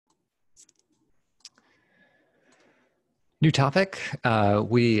New topic. I don't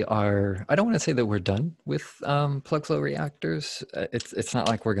want to say that we're done with plug flow reactors. It's not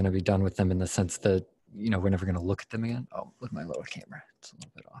like we're going to be done with them in the sense that, we're never going to look at them again. Oh, look at my little camera. It's a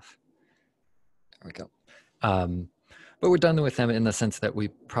little bit off. There we go. But we're done with them in the sense that we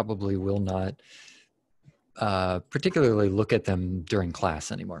probably will not particularly look at them during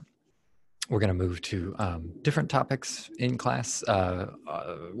class anymore. We're going to move to different topics in class.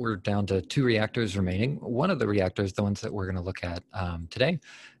 We're down to 2 reactors remaining. One of the reactors, the ones that we're going to look at today,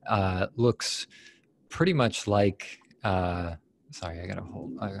 looks pretty much like, sorry, I got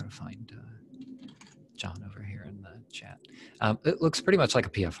to find John over here in the chat. It looks pretty much like a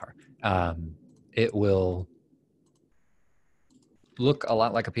PFR. It will look a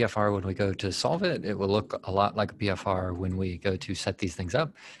lot like a PFR when we go to solve it. It will look a lot like a PFR when we go to set these things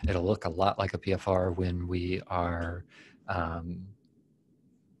up. It'll look a lot like a PFR when we are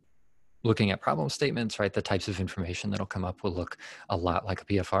looking at problem statements, right? The types of information that'll come up will look a lot like a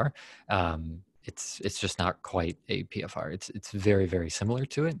PFR. It's just not quite a PFR. It's very, very similar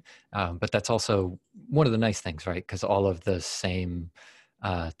to it. But that's also one of the nice things, right? Because all of the same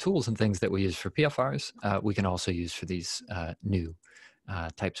tools and things that we use for PFRs, we can also use for these new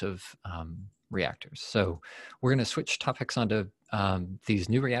types of reactors. So we're going to switch topics onto these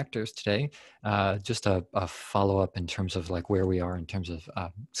new reactors today. Just a follow-up in terms of like where we are in terms of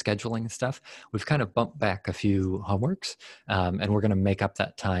scheduling and stuff. We've kind of bumped back a few homeworks, and we're going to make up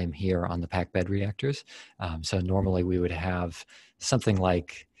that time here on the packed bed reactors. So normally we would have something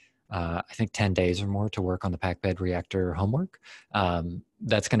like I think 10 days or more to work on the packed bed reactor homework.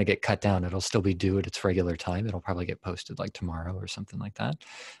 That's going to get cut down. It'll still be due at its regular time. It'll probably get posted like tomorrow or something like that.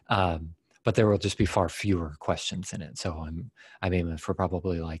 But there will just be far fewer questions in it. So I'm aiming for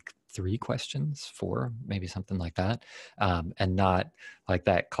probably like 3 questions, 4, maybe something like that. And not like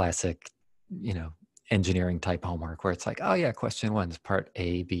that classic, engineering type homework where it's like, oh yeah, question 1 is part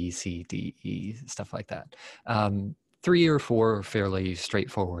A, B, C, D, E, stuff like that. 3 or 4 fairly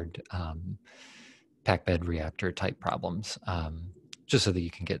straightforward packed bed reactor type problems, just so that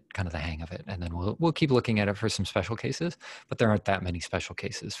you can get kind of the hang of it. And then we'll keep looking at it for some special cases, but there aren't that many special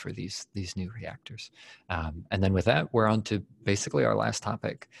cases for these new reactors. And then with that, we're on to basically our last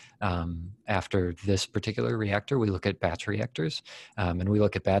topic. After this particular reactor, we look at batch reactors. And we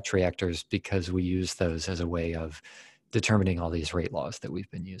look at batch reactors because we use those as a way of determining all these rate laws that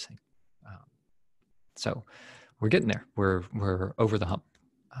we've been using. So we're getting there. We're over the hump.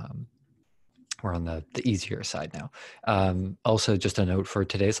 We're on the easier side now. Also, just a note for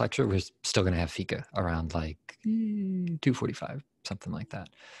today's lecture, we're still going to have fika around like 2:45, something like that.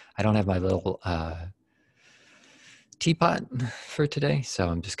 I don't have my little teapot for today, so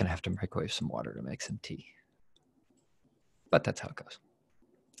I'm just going to have to microwave some water to make some tea. But that's how it goes.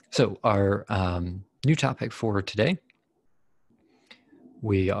 So our new topic for today,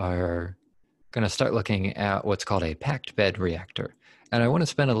 we are going to start looking at what's called a packed bed reactor. And I want to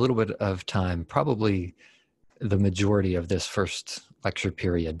spend a little bit of time, probably the majority of this first lecture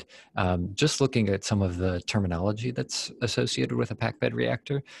period, just looking at some of the terminology that's associated with a packed bed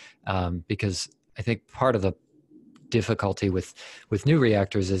reactor, because I think part of the difficulty with new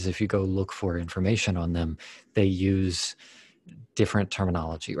reactors is if you go look for information on them, they use different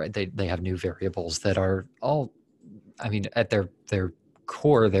terminology, right? They have new variables that are all, I mean, at their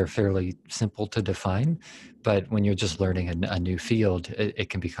core, they're fairly simple to define, but when you're just learning a new field, it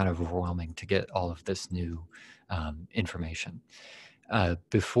can be kind of overwhelming to get all of this new information.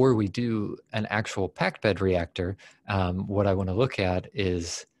 Before we do an actual packed bed reactor, what I want to look at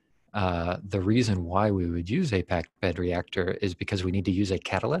is the reason why we would use a packed bed reactor is because we need to use a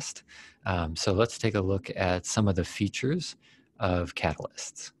catalyst. So let's take a look at some of the features of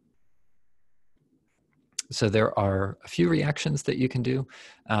catalysts. So there are a few reactions that you can do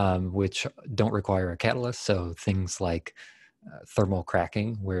which don't require a catalyst. So things like thermal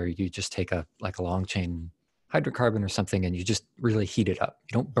cracking, where you just take a long chain hydrocarbon or something and you just really heat it up.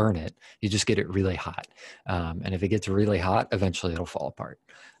 You don't burn it, you just get it really hot. And if it gets really hot, eventually it'll fall apart.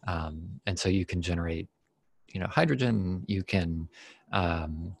 And so you can generate, hydrogen, you can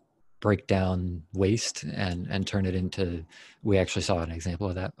break down waste and turn it into, we actually saw an example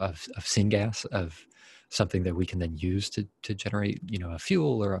of that, of syngas, of something that we can then use to generate, a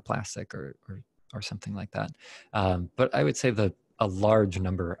fuel or a plastic or something like that. But I would say that a large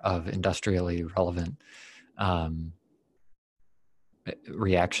number of industrially relevant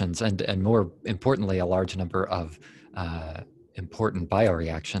reactions, and more importantly, a large number of important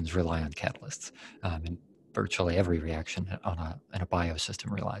bioreactions rely on catalysts. And virtually every reaction in a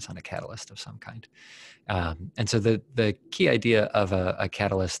biosystem relies on a catalyst of some kind. And so the key idea of a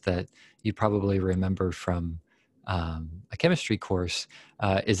catalyst that you probably remember from a chemistry course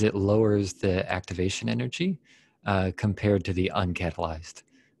is it lowers the activation energy compared to the uncatalyzed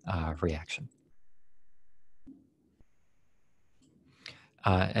reaction.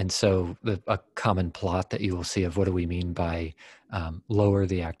 And so a common plot that you will see of what do we mean by lower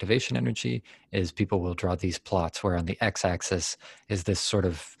the activation energy is people will draw these plots where on the x-axis is this sort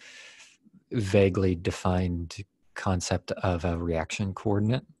of vaguely defined concept of a reaction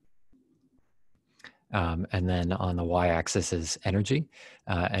coordinate. And then on the y-axis is energy.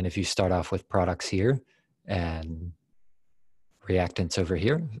 And if you start off with products here and reactants over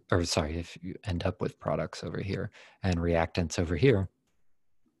here, or sorry, if you end up with products over here and reactants over here,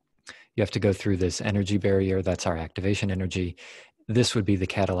 you have to go through this energy barrier. That's our activation energy. This would be the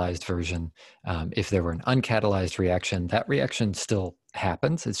catalyzed version. If there were an uncatalyzed reaction, that reaction still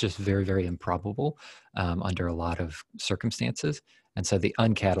happens. It's just very, very improbable under a lot of circumstances. And so the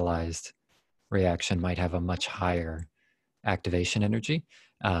uncatalyzed reaction might have a much higher activation energy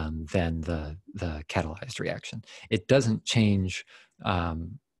than the catalyzed reaction. It doesn't change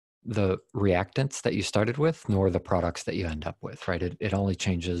the reactants that you started with, nor the products that you end up with, right? It only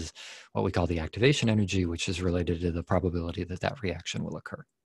changes what we call the activation energy, which is related to the probability that that reaction will occur.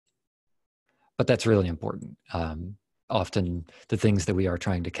 But that's really important. Often the things that we are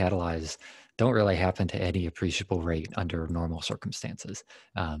trying to catalyze don't really happen to any appreciable rate under normal circumstances.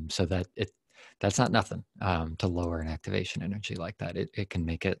 So that's not nothing to lower an activation energy like that. It can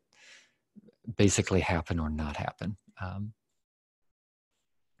make it basically happen or not happen.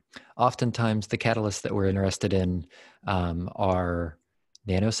 Oftentimes, the catalysts that we're interested in are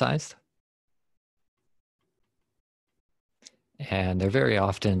nano-sized. And they're very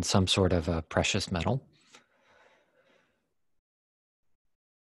often some sort of a precious metal.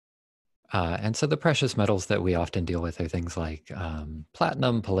 And so the precious metals that we often deal with are things like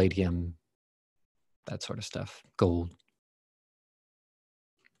platinum, palladium, that sort of stuff, gold.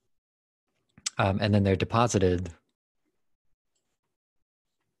 And then they're deposited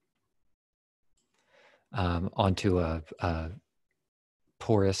onto a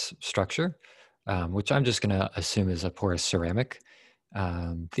porous structure, which I'm just going to assume is a porous ceramic.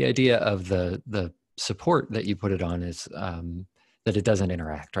 The idea of the support that you put it on is that it doesn't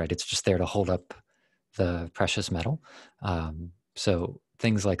interact, right? It's just there to hold up the precious metal. So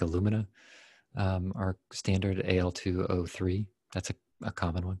things like alumina are standard Al2O3. That's a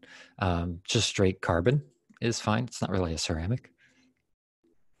common one. Just straight carbon is fine. It's not really a ceramic.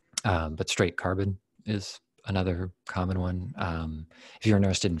 But straight carbon is another common one. If you're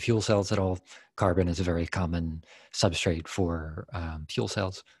interested in fuel cells at all, carbon is a very common substrate for fuel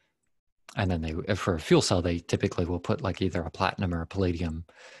cells. And then for a fuel cell, they typically will put like either a platinum or a palladium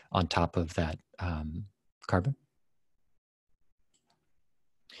on top of that carbon.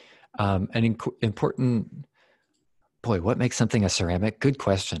 An important, boy, what makes something a ceramic? Good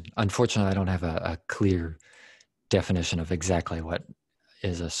question. Unfortunately, I don't have a clear definition of exactly what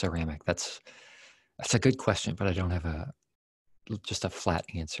is a ceramic. That's a good question, but I don't have just a flat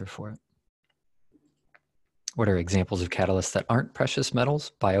answer for it. What are examples of catalysts that aren't precious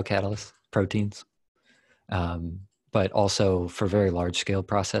metals? Biocatalysts, proteins, but also for very large scale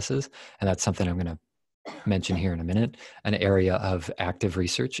processes. And that's something I'm going to mention here in a minute. An area of active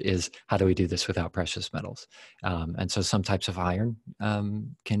research is how do we do this without precious metals? And so some types of iron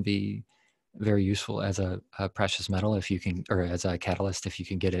can be very useful as a precious metal if you can, or as a catalyst if you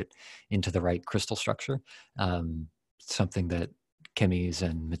can get it into the right crystal structure. Something that chemies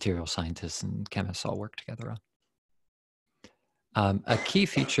and material scientists and chemists all work together on. A key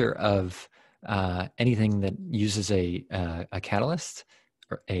feature of anything that uses a catalyst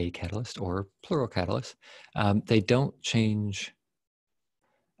or plural catalyst, they don't change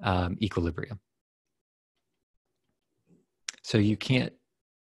equilibrium. So you can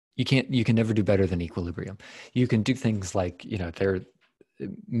never do better than equilibrium. You can do things like,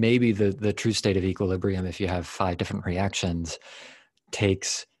 maybe the true state of equilibrium, if you have 5 different reactions,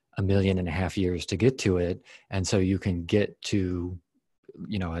 takes 1.5 million years to get to it. And so you can get to,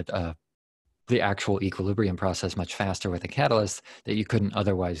 the actual equilibrium process much faster with a catalyst that you couldn't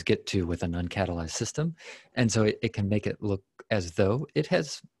otherwise get to with an uncatalyzed system. And so it can make it look as though it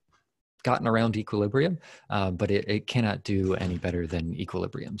has gotten around equilibrium, but it cannot do any better than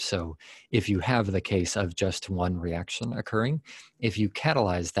equilibrium. So if you have the case of just one reaction occurring, if you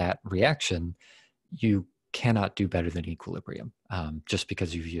catalyze that reaction, you cannot do better than equilibrium just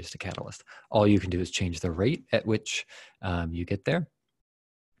because you've used a catalyst. All you can do is change the rate at which you get there.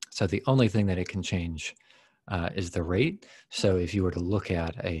 So the only thing that it can change is the rate. So if you were to look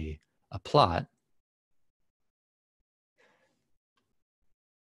at a plot,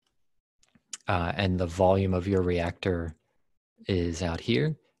 and the volume of your reactor is out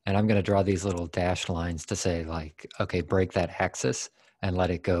here. And I'm going to draw these little dashed lines to say, like, okay, break that axis and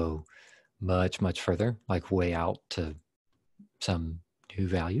let it go much, much further, like way out to some new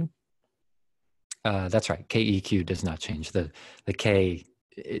value. That's right. KEQ does not change. The K,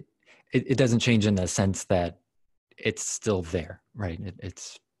 it doesn't change in the sense that it's still there, right?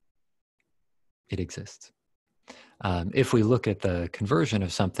 It exists. If we look at the conversion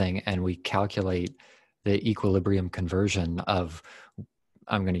of something and we calculate the equilibrium conversion of,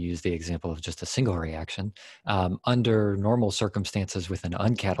 I'm going to use the example of just a single reaction. Under normal circumstances with an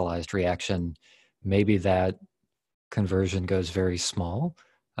uncatalyzed reaction, maybe that conversion goes very small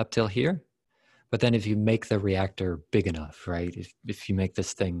up till here. But then if you make the reactor big enough, right? If you make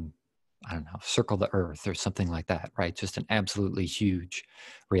this thing, I don't know, circle the Earth or something like that, right? Just an absolutely huge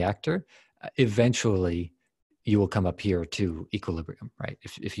reactor, eventually you will come up here to equilibrium, right?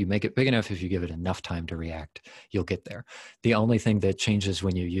 If you make it big enough, if you give it enough time to react, you'll get there. The only thing that changes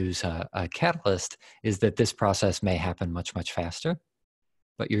when you use a catalyst is that this process may happen much, much faster,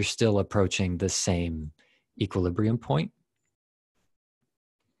 but you're still approaching the same equilibrium point,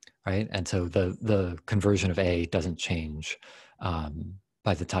 right? And so the conversion of A doesn't change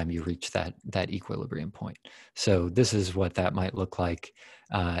by the time you reach that equilibrium point. So this is what that might look like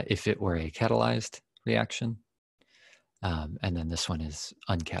if it were a catalyzed reaction. And then this one is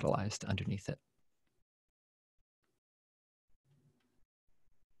uncatalyzed underneath it.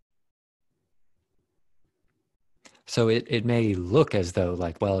 So it may look as though,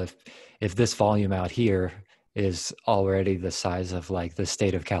 like, well, if this volume out here is already the size of like the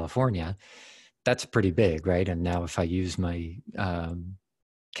state of California, that's pretty big, right? And now if I use my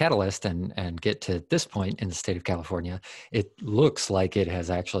catalyst and get to this point in the state of California, it looks like it has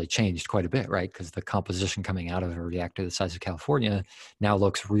actually changed quite a bit, right? Because the composition coming out of a reactor the size of California now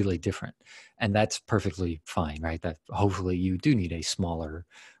looks really different. And that's perfectly fine, right? That hopefully you do need a smaller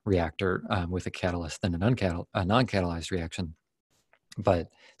reactor with a catalyst than a non-catalyzed reaction.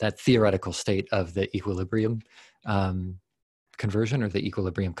 But that theoretical state of the equilibrium conversion or the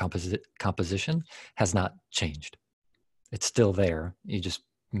equilibrium composition has not changed. It's still there. You just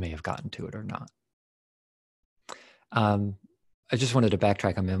may have gotten to it or not. I just wanted to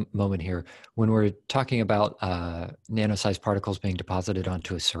backtrack a moment here. When we're talking about nano-sized particles being deposited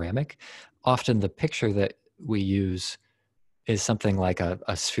onto a ceramic, often the picture that we use is something like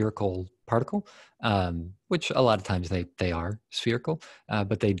a spherical particle, which a lot of times they are spherical,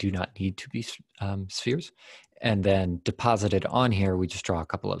 but they do not need to be spheres. And then deposited on here, we just draw a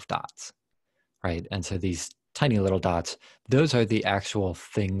couple of dots, right? And so these tiny little dots, those are the actual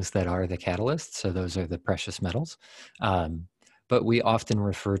things that are the catalysts. So those are the precious metals. But we often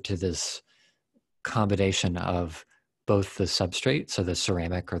refer to this combination of both the substrate, so the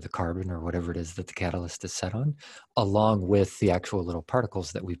ceramic or the carbon or whatever it is that the catalyst is set on, along with the actual little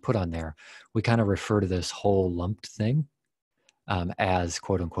particles that we put on there. We kind of refer to this whole lumped thing as,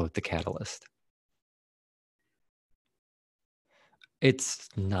 quote unquote, the catalyst. It's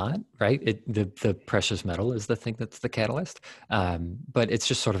not, right? The precious metal is the thing that's the catalyst, but it's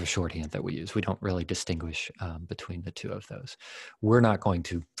just sort of a shorthand that we use. We don't really distinguish between the two of those. We're not going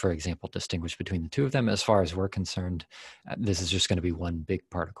to, for example, distinguish between the two of them. As far as we're concerned, this is just going to be one big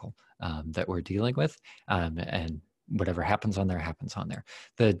particle that we're dealing with, and whatever happens on there happens on there.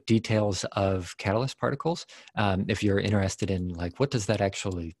 The details of catalyst particles, if you're interested in, like, what does that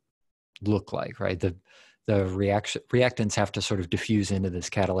actually look like, right? The reactants have to sort of diffuse into this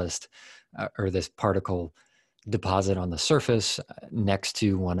catalyst or this particle deposit on the surface next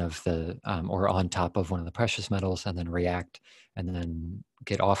to one of the, or on top of one of the precious metals, and then react and then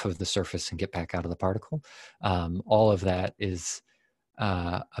get off of the surface and get back out of the particle. All of that is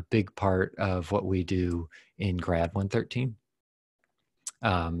a big part of what we do in Grad 113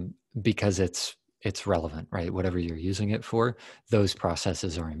 because it's relevant, right? Whatever you're using it for, those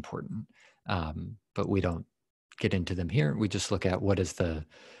processes are important. But we don't get into them here. We just look at what is the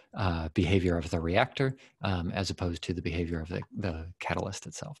behavior of the reactor as opposed to the behavior of the catalyst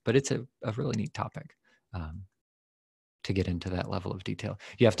itself. But it's a really neat topic to get into that level of detail.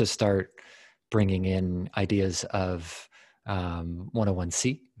 You have to start bringing in ideas of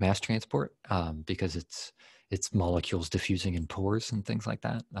 101C, mass transport, because it's molecules diffusing in pores and things like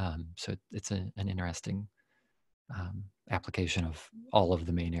that. So it's an interesting application of all of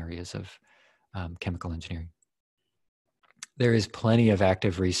the main areas of chemical engineering. There is plenty of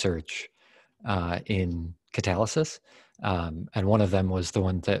active research in catalysis, and one of them was the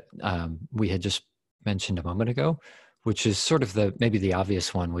one that we had just mentioned a moment ago, which is sort of maybe the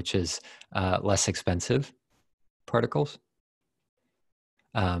obvious one, which is less expensive particles.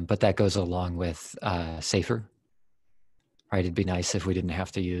 but that goes along with safer, right? It'd be nice if we didn't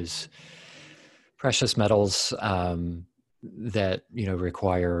have to use precious metals that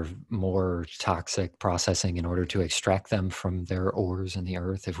require more toxic processing in order to extract them from their ores in the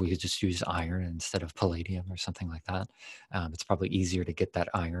earth. If we could just use iron instead of palladium or something like that, it's probably easier to get that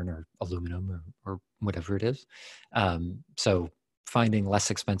iron or aluminum or whatever it is. So finding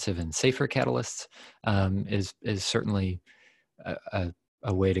less expensive and safer catalysts is certainly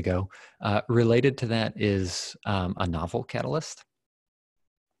a way to go. Related to that is a novel catalyst,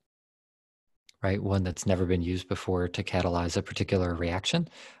 right? One that's never been used before to catalyze a particular reaction.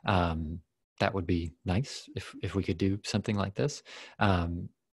 That would be nice if we could do something like this.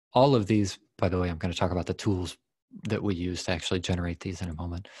 All of these, by the way, I'm going to talk about the tools that we use to actually generate these in a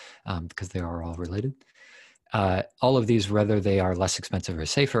moment, because they are all related. All of these, whether they are less expensive or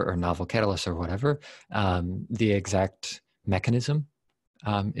safer or novel catalysts or whatever, the exact mechanism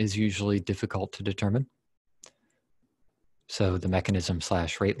is usually difficult to determine. So the mechanism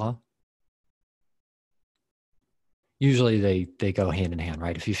 / rate law. Usually they go hand in hand,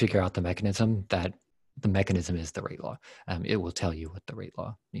 right? If you figure out the mechanism, that the mechanism is the rate law. It will tell you what the rate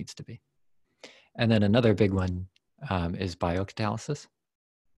law needs to be. And then another big one is biocatalysis.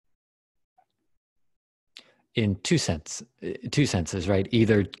 In two senses, right?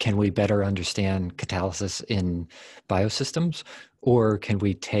 Either can we better understand catalysis in biosystems, or can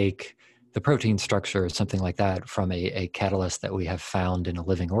we take the protein structure or something like that from a catalyst that we have found in a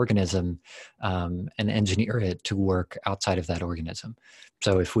living organism and engineer it to work outside of that organism.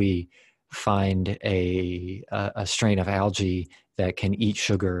 So if we find a strain of algae that can eat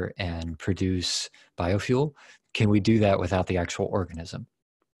sugar and produce biofuel, can we do that without the actual organism?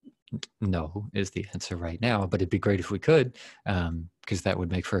 No is the answer right now, but it'd be great if we could, because that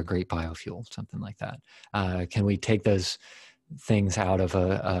would make for a great biofuel, something like that. Can we take those things out of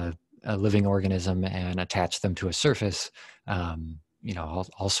a living organism and attach them to a surface?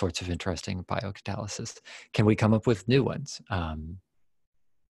 All sorts of interesting biocatalysis. Can we come up with new ones?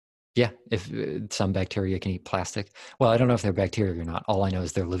 Yeah, if some bacteria can eat plastic. Well, I don't know if they're bacteria or not. All I know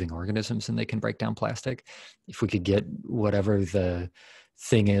is they're living organisms and they can break down plastic. If we could get whatever the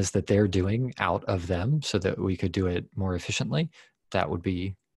thing is that they're doing out of them so that we could do it more efficiently, that would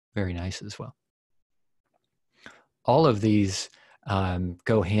be very nice as well. All of these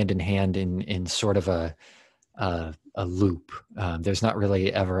go hand in hand in sort of a loop. There's not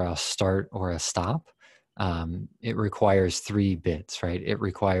really ever a start or a stop. It requires 3 bits, right? It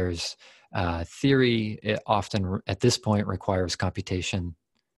requires theory. It often, at this point, requires computation.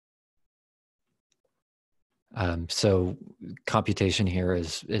 So computation here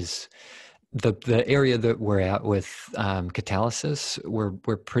is the area that we're at with catalysis.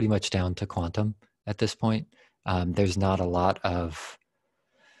 We're pretty much down to quantum at this point. There's not a lot of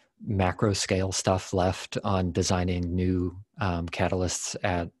macro scale stuff left on designing new catalysts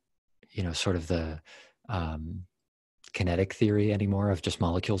at sort of the kinetic theory anymore of just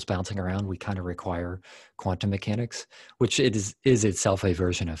molecules bouncing around. We kind of require quantum mechanics, which it is itself a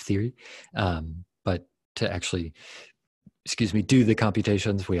version of theory, but to actually do the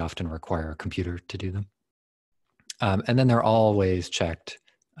computations, we often require a computer to do them. And then they're always checked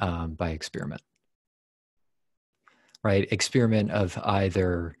by experiment, right? Experiment of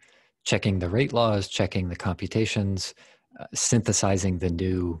either checking the rate laws, checking the computations, synthesizing the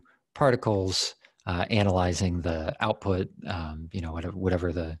new particles, analyzing the output,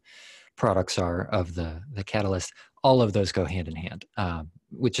 whatever the products are of the catalyst. All of those go hand in hand,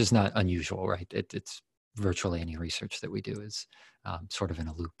 which is not unusual, right? It's virtually any research that we do is sort of in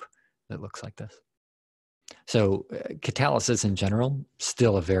a loop that looks like this. So catalysis in general,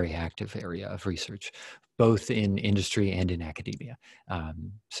 still a very active area of research, both in industry and in academia.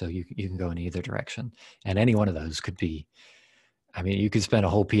 So you can go in either direction. And any one of those could be, you could spend a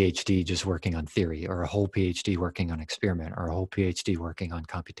whole PhD just working on theory, or a whole PhD working on experiment, or a whole PhD working on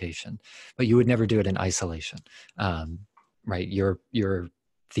computation, but you would never do it in isolation, right? Your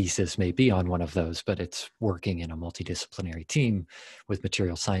thesis may be on one of those, but it's working in a multidisciplinary team with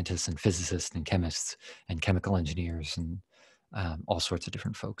material scientists and physicists and chemists and chemical engineers and all sorts of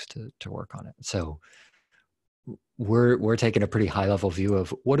different folks to work on it. So we're taking a pretty high level view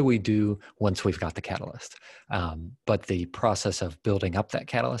of what do we do once we've got the catalyst. But the process of building up that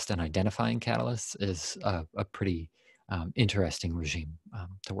catalyst and identifying catalysts is a pretty interesting regime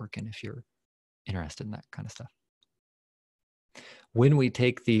to work in if you're interested in that kind of stuff. When we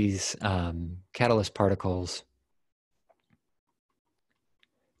take these catalyst particles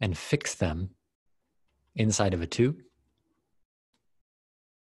and fix them inside of a tube,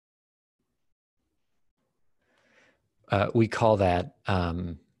 We call that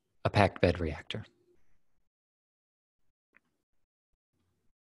a packed bed reactor.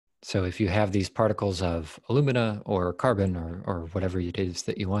 So if you have these particles of alumina or carbon or whatever it is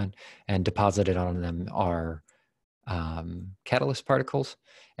that you want, and deposited on them are catalyst particles,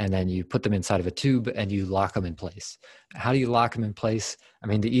 and then you put them inside of a tube and you lock them in place. How do you lock them in place? I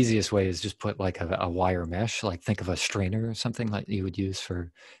mean, the easiest way is just put like a wire mesh, like think of a strainer or something like you would use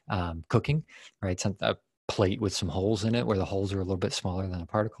for cooking, right? A plate with some holes in it where the holes are a little bit smaller than the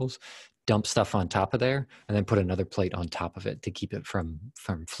particles. Dump stuff on top of there and then put another plate on top of it to keep it from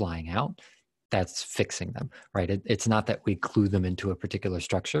flying out. That's fixing them, right? It's not that we glue them into a particular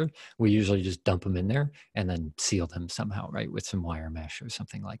structure. We usually just dump them in there and then seal them somehow, right, with some wire mesh or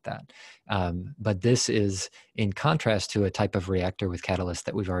something like that. But this is in contrast to a type of reactor with catalyst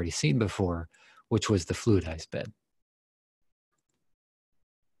that we've already seen before, which was the fluidized bed.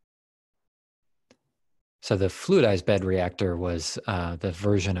 So the fluidized bed reactor was the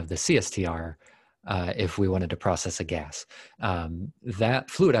version of the CSTR if we wanted to process a gas. That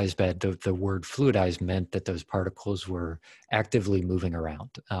fluidized bed, the word fluidized meant that those particles were actively moving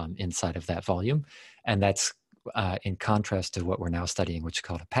around inside of that volume. And that's in contrast to what we're now studying, which is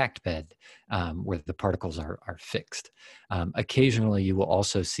called a packed bed, where the particles are fixed. Occasionally, you will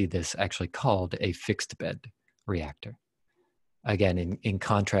also see this actually called a fixed bed reactor. Again, in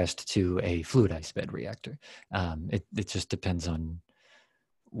contrast to a fluidized bed reactor. It just depends on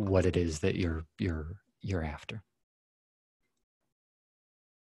what it is that you're after.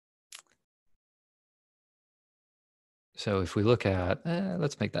 So if we look at,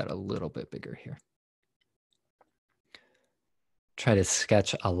 let's make that a little bit bigger here. Try to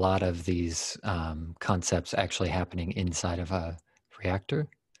sketch a lot of these concepts actually happening inside of a reactor.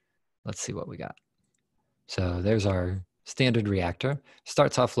 Let's see what we got. So there's our standard reactor.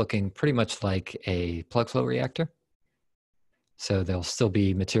 Starts off looking pretty much like a plug flow reactor. So there'll still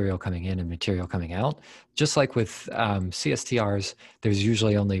be material coming in and material coming out. Just like with CSTRs, there's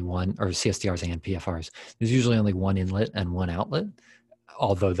usually only one, or CSTRs and PFRs, there's usually only one inlet and one outlet,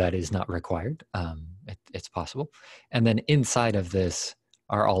 although that is not required. It's possible. And then inside of this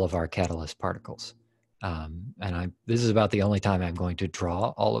are all of our catalyst particles. This is about the only time I'm going to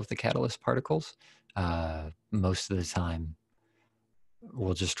draw all of the catalyst particles. Most of the time,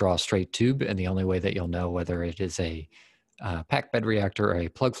 we'll just draw a straight tube, and the only way that you'll know whether it is a packed bed reactor or a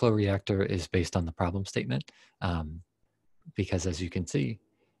plug flow reactor is based on the problem statement, because as you can see,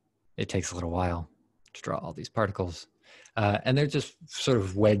 it takes a little while to draw all these particles. And they're just sort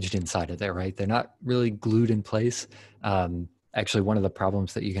of wedged inside of there, right? They're not really glued in place. Actually, one of the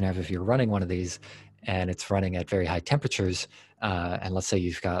problems that you can have if you're running one of these and it's running at very high temperatures, and let's say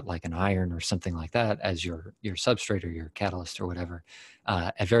you've got like an iron or something like that as your substrate or your catalyst or whatever,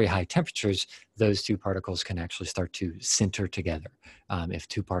 at very high temperatures, those two particles can actually start to sinter together. If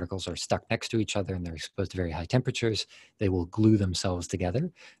two particles are stuck next to each other and they're exposed to very high temperatures, they will glue themselves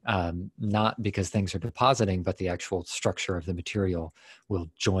together, not because things are depositing, but the actual structure of the material will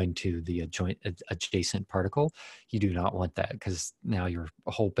join to the adjacent particle. You do not want that because now your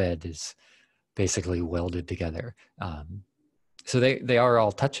whole bed is basically welded together. So they are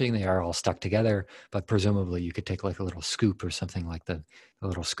all touching, they are all stuck together, but presumably you could take like a little scoop or something like the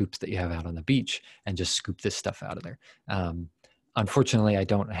little scoops that you have out on the beach and just scoop this stuff out of there. Unfortunately, I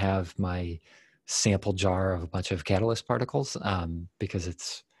don't have my sample jar of a bunch of catalyst particles because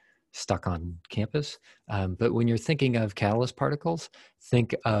it's stuck on campus. But when you're thinking of catalyst particles,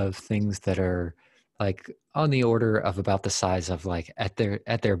 think of things that are like on the order of about the size of like at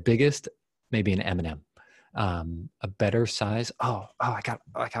their biggest, maybe an M&M. A better size. I got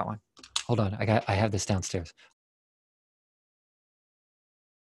one. Hold on, I have this downstairs.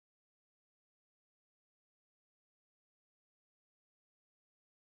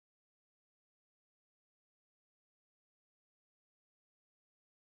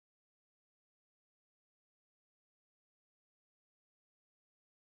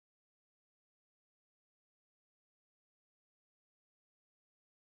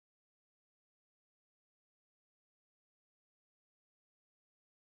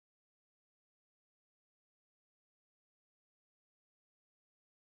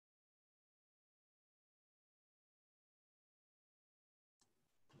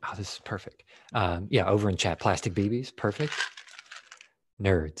 Oh, this is perfect. Yeah, over in chat, plastic BBs, perfect.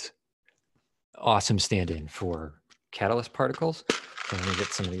 Nerds, awesome stand-in for catalyst particles. So let me get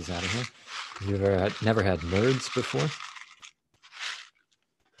some of these out of here. Have you never had nerds before?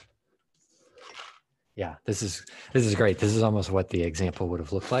 Yeah, this is great. This is almost what the example would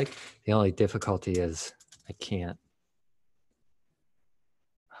have looked like. The only difficulty is I can't.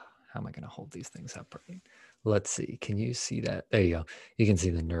 How am I going to hold these things up right? Let's see. Can you see that? There you go. You can see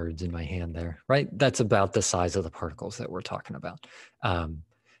the nerds in my hand there, right? That's about the size of the particles that we're talking about.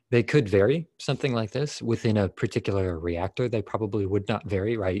 They could vary, something like this. Within a particular reactor, they probably would not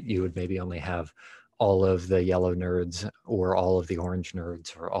vary, right? You would maybe only have all of the yellow nerds or all of the orange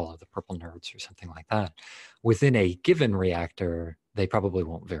nerds or all of the purple nerds or something like that. Within a given reactor, they probably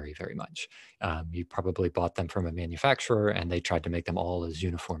won't vary very much. You probably bought them from a manufacturer and they tried to make them all as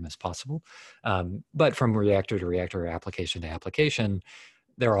uniform as possible. But from reactor to reactor, application to application,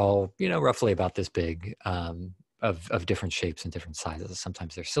 they're all, roughly about this big, of different shapes and different sizes.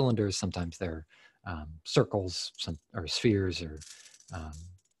 Sometimes they're cylinders, sometimes they're circles, or spheres, or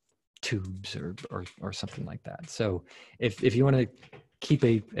tubes, or something like that. So if you want to keep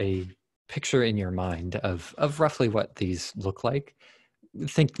a picture in your mind of roughly what these look like,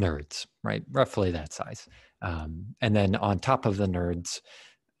 think nerds, right? Roughly that size. And then on top of the nerds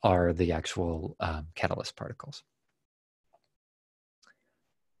are the actual catalyst particles.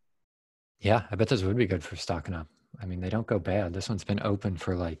 Yeah, I bet those would be good for stocking up. I mean, they don't go bad. This one's been open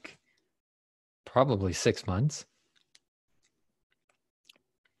for like probably 6 months.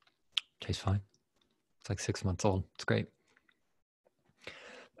 Tastes fine. It's like 6 months old. It's great.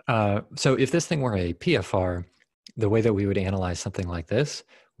 So if this thing were a PFR, the way that we would analyze something like this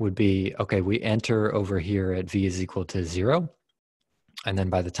would be, okay, we enter over here at V is equal to 0. And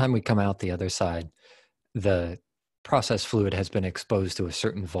then by the time we come out the other side, the process fluid has been exposed to a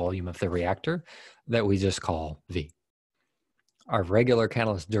certain volume of the reactor that we just call V. Are regular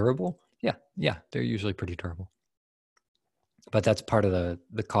catalysts durable? Yeah, they're usually pretty durable. But that's part of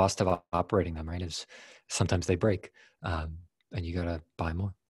the cost of operating them, right? Is sometimes they break, and you got to buy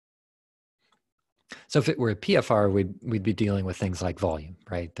more. So if it were a PFR, we'd be dealing with things like volume,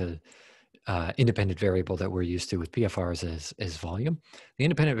 right? The independent variable that we're used to with PFRs is volume. The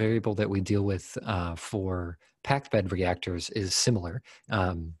independent variable that we deal with for packed bed reactors is similar.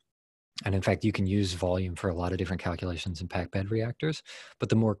 And in fact, you can use volume for a lot of different calculations in packed bed reactors. But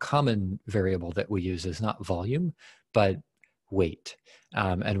the more common variable that we use is not volume, but weight.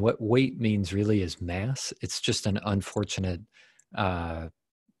 And what weight means really is mass. It's just an unfortunate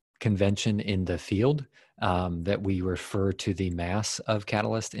convention in the field that we refer to the mass of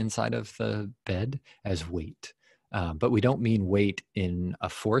catalyst inside of the bed as weight. But we don't mean weight in a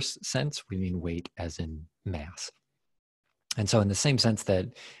force sense. We mean weight as in mass. And so in the same sense that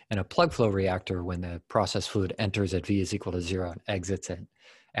in a plug flow reactor, when the process fluid enters at V is equal to 0 and exits at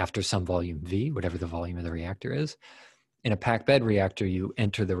after some volume V, whatever the volume of the reactor is, in a packed bed reactor, you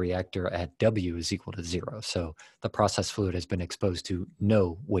enter the reactor at W is equal to 0. So the process fluid has been exposed to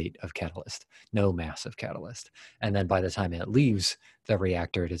no weight of catalyst, no mass of catalyst. And then by the time it leaves the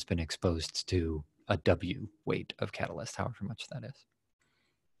reactor, it has been exposed to a W weight of catalyst, however much that is.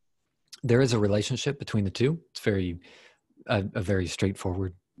 There is a relationship between the two. It's a very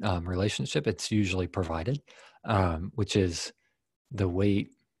straightforward relationship. It's usually provided, which is the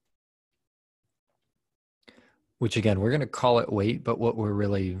weight, which again, we're going to call it weight, but what we're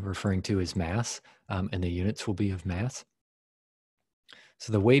really referring to is mass, and the units will be of mass.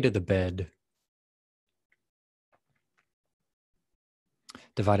 So the weight of the bed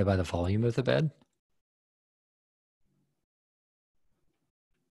divided by the volume of the bed.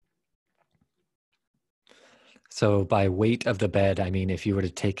 So by weight of the bed, I mean, if you were to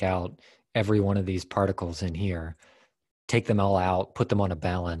take out every one of these particles in here, take them all out, put them on a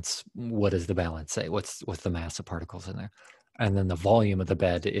balance, what does the balance say? What's the mass of particles in there? And then the volume of the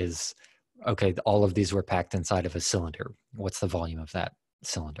bed is, okay, all of these were packed inside of a cylinder. What's the volume of that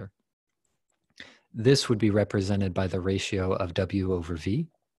cylinder? This would be represented by the ratio of W over V.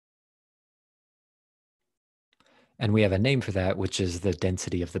 And we have a name for that, which is the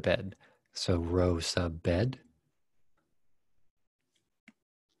density of the bed. So rho sub bed.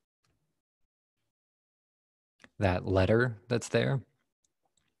 That letter that's there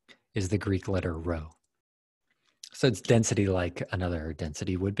is the Greek letter rho. So it's density like another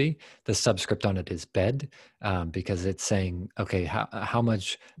density would be. The subscript on it is bed because it's saying, okay, how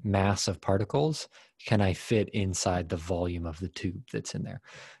much mass of particles can I fit inside the volume of the tube that's in there?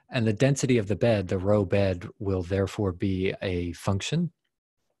 And the density of the bed, the rho bed, will therefore be a function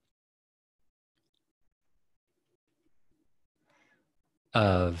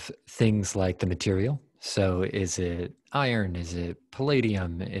of things like the material. So is it iron? Is it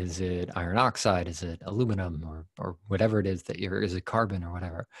palladium? Is it iron oxide? Is it aluminum or whatever it is that is it carbon or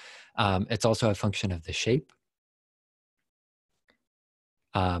whatever? It's also a function of the shape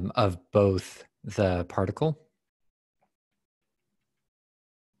of both the particle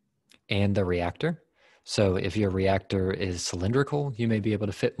and the reactor. So if your reactor is cylindrical, you may be able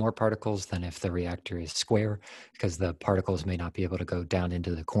to fit more particles than if the reactor is square, because the particles may not be able to go down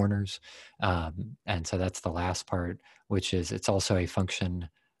into the corners. And so that's the last part, which is it's also a function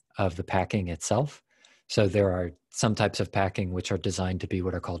of the packing itself. So there are some types of packing which are designed to be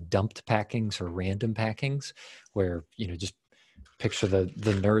what are called dumped packings or random packings, where, just picture the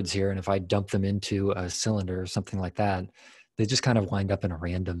nerds here, and if I dump them into a cylinder or something like that, they just kind of wind up in a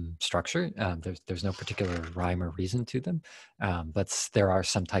random structure. There's no particular rhyme or reason to them, but there are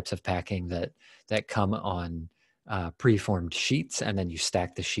some types of packing that come on preformed sheets, and then you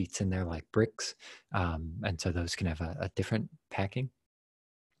stack the sheets in there like bricks, and so those can have a different packing.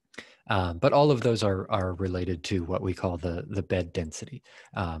 But all of those are related to what we call the bed density.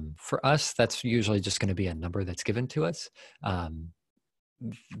 For us, that's usually just going to be a number that's given to us.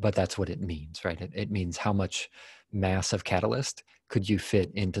 But that's what it means, right? It means how much mass of catalyst could you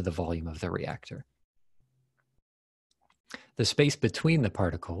fit into the volume of the reactor. The space between the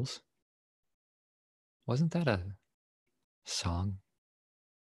particles, wasn't that a song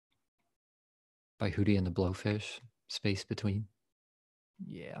by Hootie and the Blowfish, Space Between?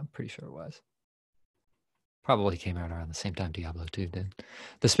 Yeah, I'm pretty sure it was. Probably came out around the same time Diablo 2 did.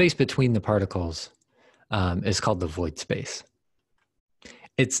 The space between the particles is called the void space.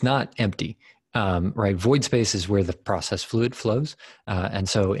 It's not empty, right? Void space is where the process fluid flows. And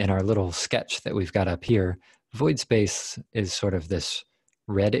so in our little sketch that we've got up here, void space is sort of this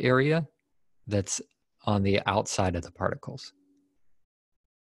red area that's on the outside of the particles.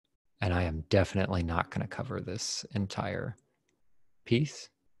 And I am definitely not going to cover this entire piece.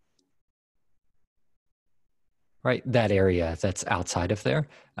 Right, that area that's outside of there.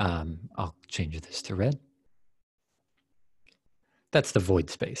 I'll change this to red. That's the void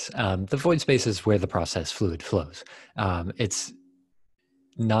space. The void space is where the process fluid flows. It's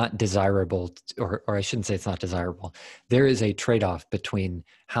not desirable, or I shouldn't say it's not desirable. There is a trade-off between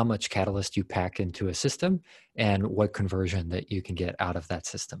how much catalyst you pack into a system and what conversion that you can get out of that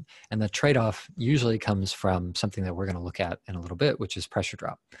system. And the trade-off usually comes from something that we're going to look at in a little bit, which is pressure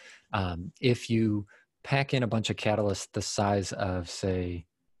drop. If you pack in a bunch of catalyst the size of, say,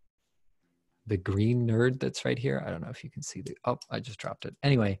 the green nerd that's right here. I don't know if you can see I just dropped it.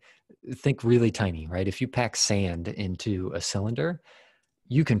 Anyway, think really tiny, right? If you pack sand into a cylinder,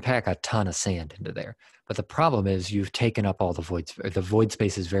 you can pack a ton of sand into there. But the problem is you've taken up all the voids. The void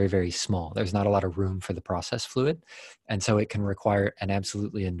space is very, very small. There's not a lot of room for the process fluid. And so it can require an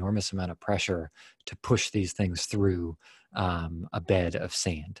absolutely enormous amount of pressure to push these things through a bed of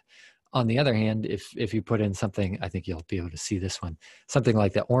sand. On the other hand, if you put in something, I think you'll be able to see this one, something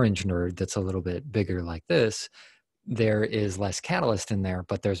like the orange nerd that's a little bit bigger like this, there is less catalyst in there,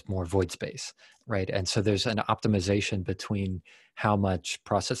 but there's more void space, right? And so there's an optimization between how much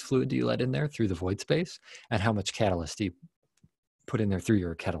process fluid do you let in there through the void space and how much catalyst do you put in there through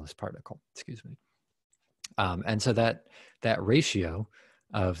your catalyst particle, excuse me. And so that ratio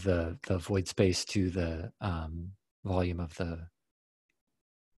of the void space to the volume of the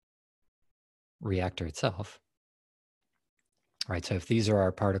reactor itself, right? So if these are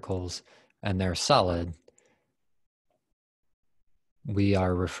our particles and they're solid, we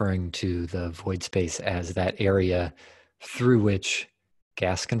are referring to the void space as that area through which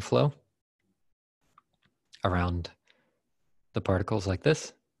gas can flow around the particles like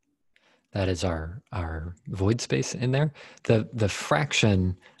this. That is our void space in there. The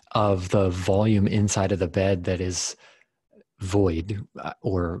fraction of the volume inside of the bed that is void,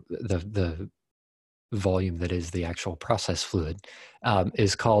 or the volume that is the actual process fluid,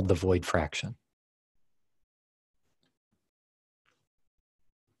 is called the void fraction.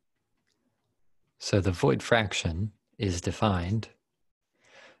 So the void fraction is defined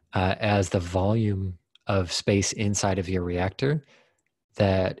as the volume of space inside of your reactor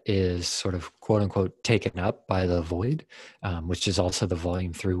that is sort of quote unquote taken up by the void, which is also the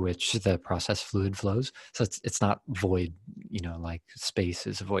volume through which the process fluid flows. So it's not void, like space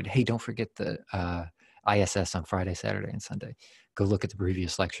is a void. Hey, don't forget the ISS on Friday, Saturday, and Sunday. Go look at the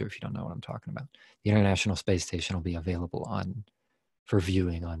previous lecture if you don't know what I'm talking about. The International Space Station will be available for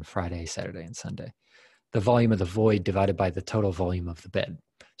viewing on Friday, Saturday, and Sunday. The volume of the void divided by the total volume of the bed.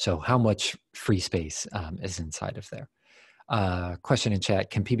 So how much free space is inside of there? Question in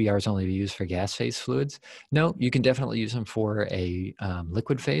chat, can PBRs only be used for gas phase fluids? No, you can definitely use them for a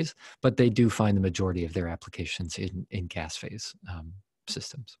liquid phase, but they do find the majority of their applications in gas phase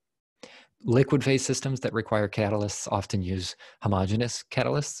systems. Liquid phase systems that require catalysts often use homogeneous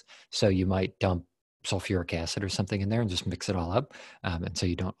catalysts. So you might dump sulfuric acid or something in there and just mix it all up. And so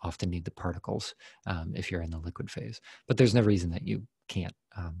you don't often need the particles if you're in the liquid phase. But there's no reason that you can't.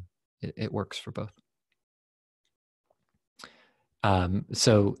 It works for both.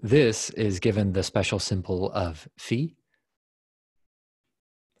 So this is given the special symbol of phi,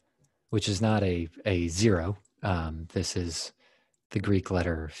 which is not a zero. This is the Greek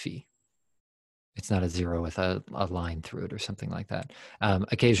letter phi. It's not a zero with a line through it or something like that.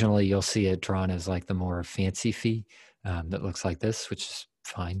 Occasionally, you'll see it drawn as like the more fancy phi that looks like this, which is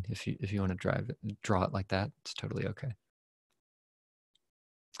fine if you want to draw it like that. It's totally okay.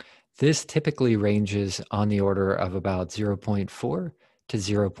 This typically ranges on the order of about 0.4 to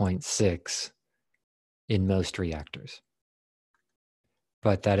 0.6 in most reactors.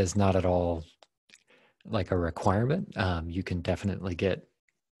 But that is not at all like a requirement. You can definitely get,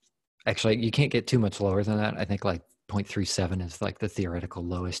 actually, you can't get too much lower than that. I think like 0.37 is like the theoretical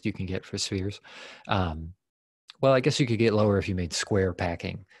lowest you can get for spheres. Well, I guess you could get lower if you made square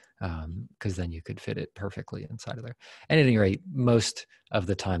packing, because then you could fit it perfectly inside of there. At any rate, most of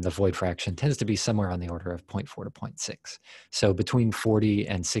the time, the void fraction tends to be somewhere on the order of 0.4 to 0.6. So between 40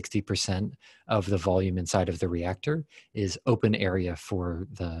 and 60% of the volume inside of the reactor is open area for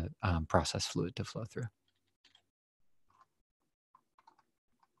the process fluid to flow through.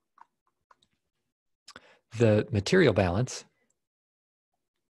 The material balance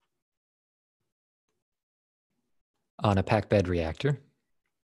on a packed bed reactor,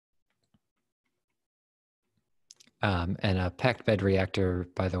 and a packed bed reactor,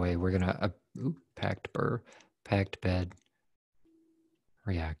 by the way, we're gonna, packed bed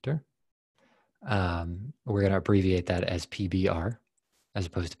reactor. We're gonna abbreviate that as PBR as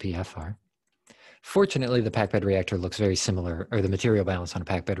opposed to PFR. Fortunately, the packed bed reactor looks very similar, or the material balance on a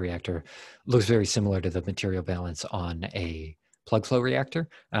packed bed reactor looks very similar to the material balance on a plug flow reactor.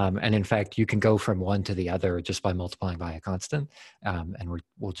 And in fact, you can go from one to the other just by multiplying by a constant. And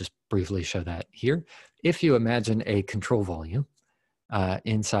we'll just briefly show that here. If you imagine a control volume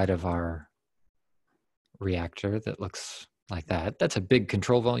inside of our reactor that looks like that, that's a big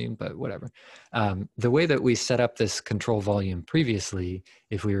control volume, but whatever. The way that we set up this control volume previously,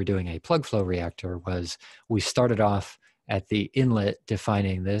 if we were doing a plug flow reactor, was we started off at the inlet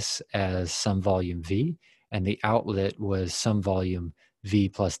defining this as some volume V, and the outlet was some volume V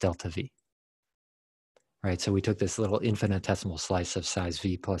plus delta V. Right, so we took this little infinitesimal slice of size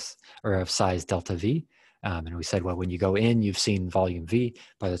V plus, or of size delta V, and we said, well, when you go in, you've seen volume V.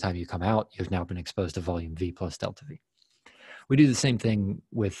 By the time you come out, you've now been exposed to volume V plus delta V. We do the same thing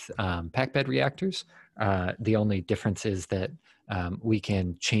with packed bed reactors. The only difference is that we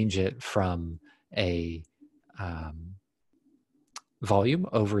can change it from a volume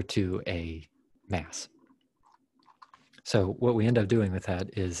over to a mass. So what we end up doing with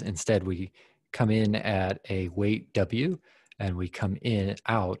that is instead we come in at a weight W and we come in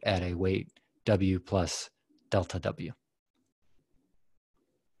out at a weight W plus delta W.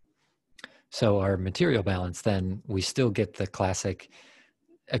 So our material balance, then we still get the classic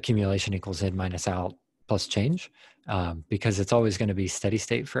accumulation equals in minus out plus change, because it's always going to be steady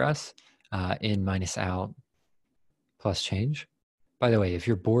state for us, in minus out plus change. By the way, if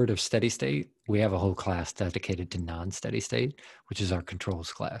you're bored of steady state, we have a whole class dedicated to non-steady state, which is our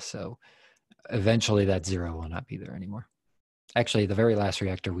controls class. So eventually that zero will not be there anymore. Actually, the very last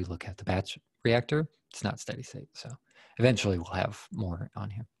reactor we look at, the batch reactor, it's not steady state. So eventually we'll have more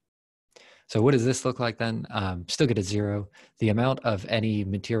on here. So what does this look like then? Still get a zero. The amount of any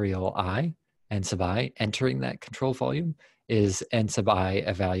material I, n sub I, entering that control volume is n sub I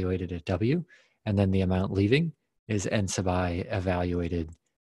evaluated at W. And then the amount leaving is n sub I evaluated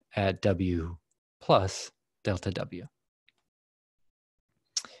at W plus delta W.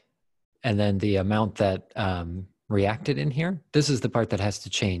 And then the amount that reacted in here, this is the part that has to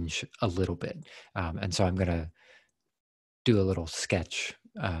change a little bit. And so I'm going to do a little sketch,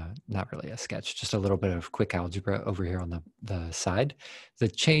 not really a sketch, just a little bit of quick algebra over here on the side. The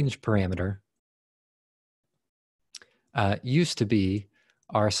change parameter used to be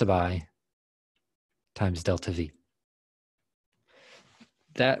R sub I times delta V.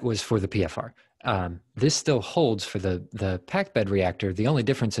 That was for the PFR. This still holds for the packed bed reactor. The only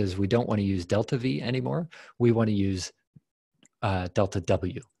difference is we don't want to use delta V anymore. We want to use delta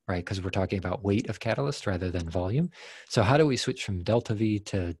W, right? Because we're talking about weight of catalyst rather than volume. So how do we switch from delta V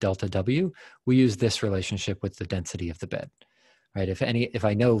to delta W? We use this relationship with the density of the bed, right? If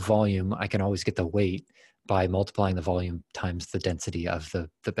I know volume, I can always get the weight by multiplying the volume times the density of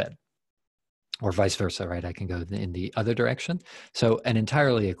the bed. Or vice versa, right? I can go in the other direction. So an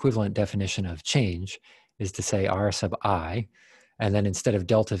entirely equivalent definition of change is to say R sub I, and then instead of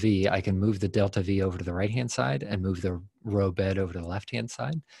delta V, I can move the delta V over to the right-hand side and move the rho bed over to the left-hand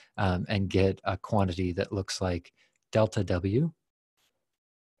side, and get a quantity that looks like delta W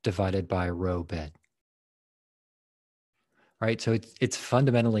divided by rho bed. right? So it's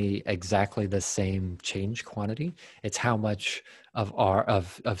fundamentally exactly the same change quantity. It's how much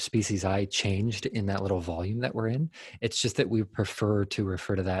of species I changed in that little volume that we're in. It's just that we prefer to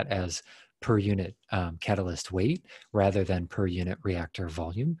refer to that as per unit catalyst weight rather than per unit reactor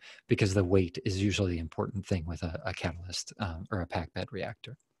volume, because the weight is usually the important thing with a catalyst or a packed bed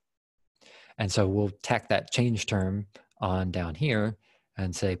reactor. And so we'll tack that change term on down here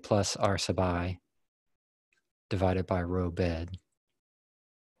and say plus R sub I divided by rho bed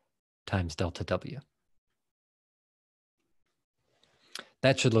times delta W.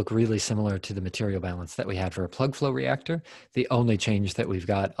 That should look really similar to the material balance that we had for a plug flow reactor. The only change that we've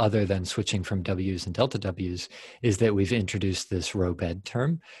got, other than switching from W's and delta W's, is that we've introduced this rho bed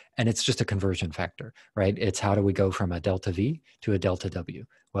term, and it's just a conversion factor, right? It's how do we go from a delta V to a delta W?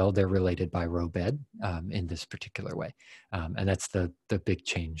 Well, they're related by rho bed in this particular way. And that's the big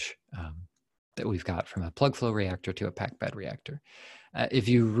change that we've got from a plug flow reactor to a packed bed reactor. If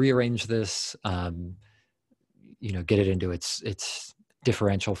you rearrange this, get it into its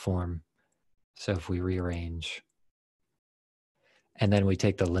differential form. So if we rearrange, and then we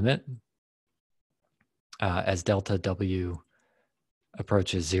take the limit as delta W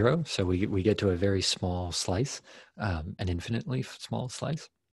approaches 0, so we get to a very small slice, an infinitely small slice.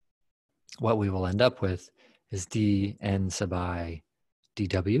 What we will end up with is dN sub I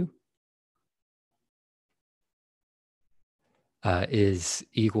dW is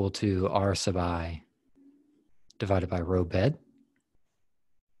equal to R sub I divided by rho bed.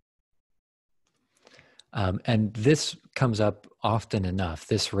 And this comes up often enough,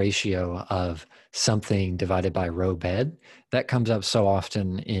 this ratio of something divided by rho bed, that comes up so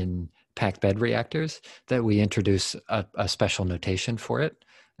often in packed bed reactors that we introduce a special notation for it,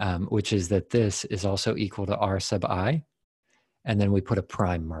 which is that this is also equal to R sub I, and then we put a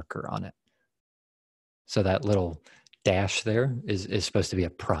prime marker on it. So that little dash there is supposed to be a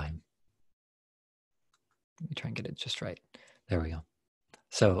prime. Let me try and get it just right. There we go.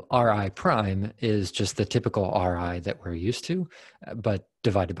 So Ri prime is just the typical Ri that we're used to, but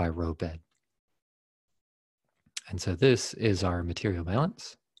divided by rho bed. And so this is our material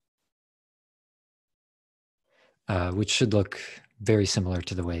balance, which should look very similar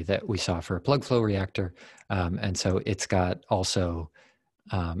to the way that we saw for a plug flow reactor. And so it's got also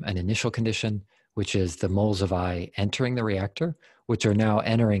an initial condition, which is the moles of I entering the reactor, which are now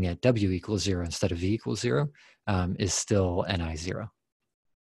entering at W equals 0 instead of V equals 0, is still Ni 0.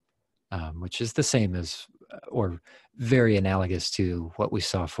 Which is the same as, or very analogous to what we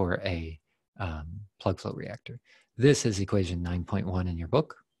saw for a plug flow reactor. This is equation 9.1 in your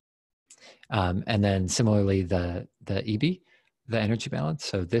book. And then similarly, the EB, the energy balance.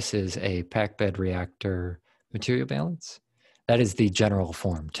 So this is a packed bed reactor material balance. That is the general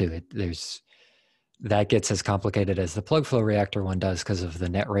form too. That gets as complicated as the plug flow reactor one does because of the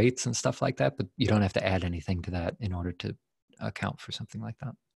net rates and stuff like that, but you don't have to add anything to that in order to account for something like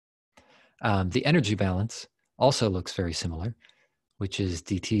that. The energy balance also looks very similar, which is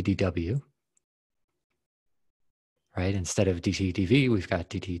dt dW, right? Instead of dt dV, we've got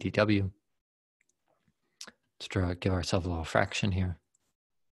dt dW. Let's give ourselves a little fraction here.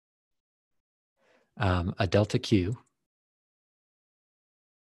 A delta Q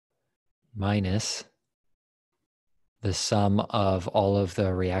minus the sum of all of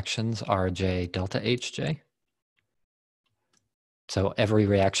the reactions, Rj delta Hj. So every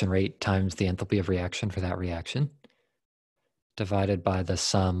reaction rate times the enthalpy of reaction for that reaction, divided by the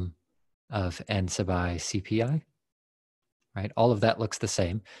sum of N sub I Cpi, right? All of that looks the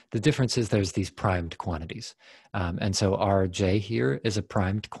same. The difference is there's these primed quantities. And so Rj here is a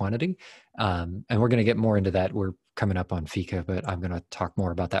primed quantity. And we're going to get more into that. We're coming up on FICA, but I'm going to talk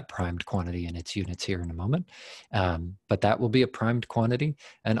more about that primed quantity and its units here in a moment. But that will be a primed quantity.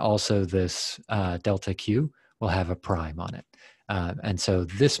 And also this delta Q will have a prime on it. And so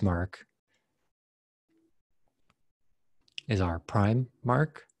this mark is our prime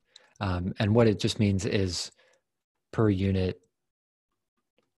mark. And what it just means is per unit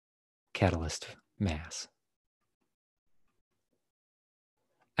catalyst mass.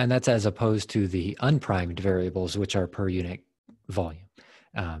 And that's as opposed to the unprimed variables, which are per unit volume.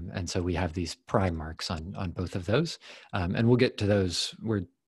 And so we have these prime marks on both of those. And we'll get to those.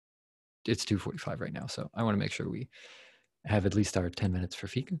 It's 2:45 right now, so I want to make sure we have at least our 10 minutes for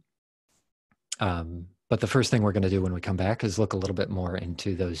FICA. But the first thing we're going to do when we come back is look a little bit more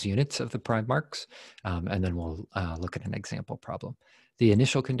into those units of the prime marks, and then we'll look at an example problem. The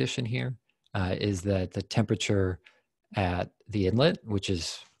initial condition here is that the temperature at the inlet, which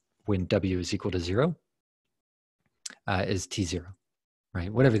is when W is equal to 0, is T0,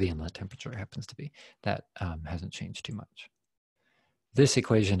 right? Whatever the inlet temperature happens to be, that hasn't changed too much. This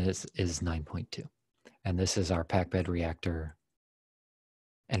equation is 9.2, and this is our packed bed reactor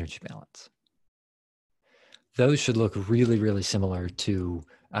energy balance. Those should look really, really similar to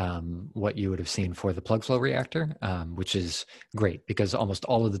what you would have seen for the plug flow reactor, which is great because almost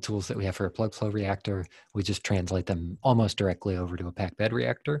all of the tools that we have for a plug flow reactor, we just translate them almost directly over to a packed bed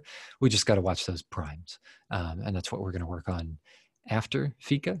reactor. We just got to watch those primes, and that's what we're going to work on after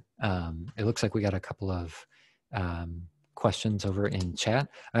FICA. It looks like we got a couple of questions over in chat.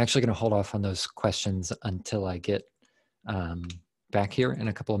 I'm actually going to hold off on those questions until I get back here in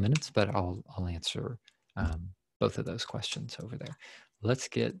a couple of minutes, but I'll answer both of those questions over there. Let's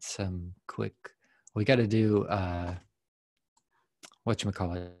get some quick, we got to do,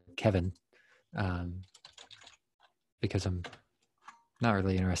 whatchamacallit, Kevin, because I'm not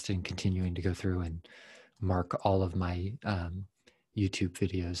really interested in continuing to go through and mark all of my YouTube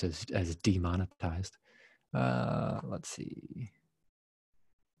videos as demonetized. Let's see.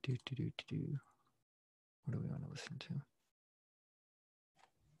 What do we want to listen to?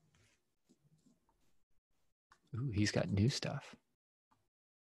 Ooh, he's got new stuff.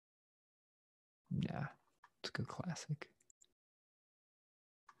 Yeah, let's go classic.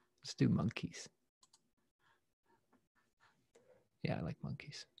 Let's do monkeys. Yeah, I like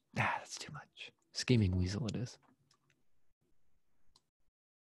monkeys. Ah, that's too much. Scheming Weasel it is.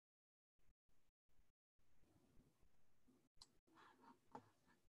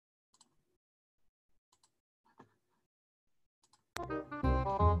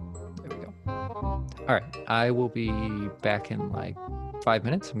 There we go. All right, I will be back in like 5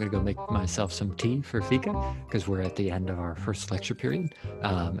 minutes. I'm gonna go make myself some tea for Fika because we're at the end of our first lecture period.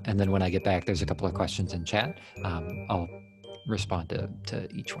 And then when I get back, there's a couple of questions in chat. I'll respond to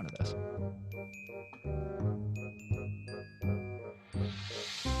each one of those.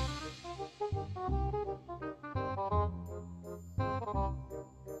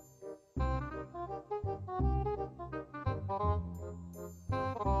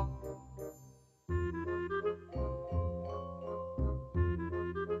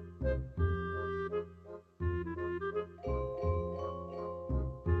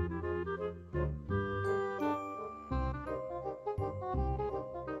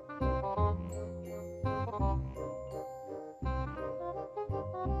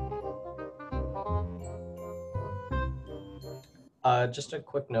 Just a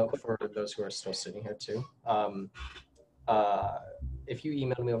quick note for those who are still sitting here too. If you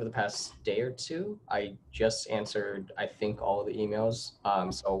emailed me over the past day or two, I just answered, I think, all of the emails.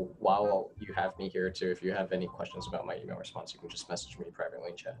 So while you have me here too, if you have any questions about my email response, you can just message me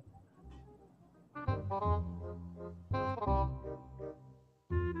privately in chat.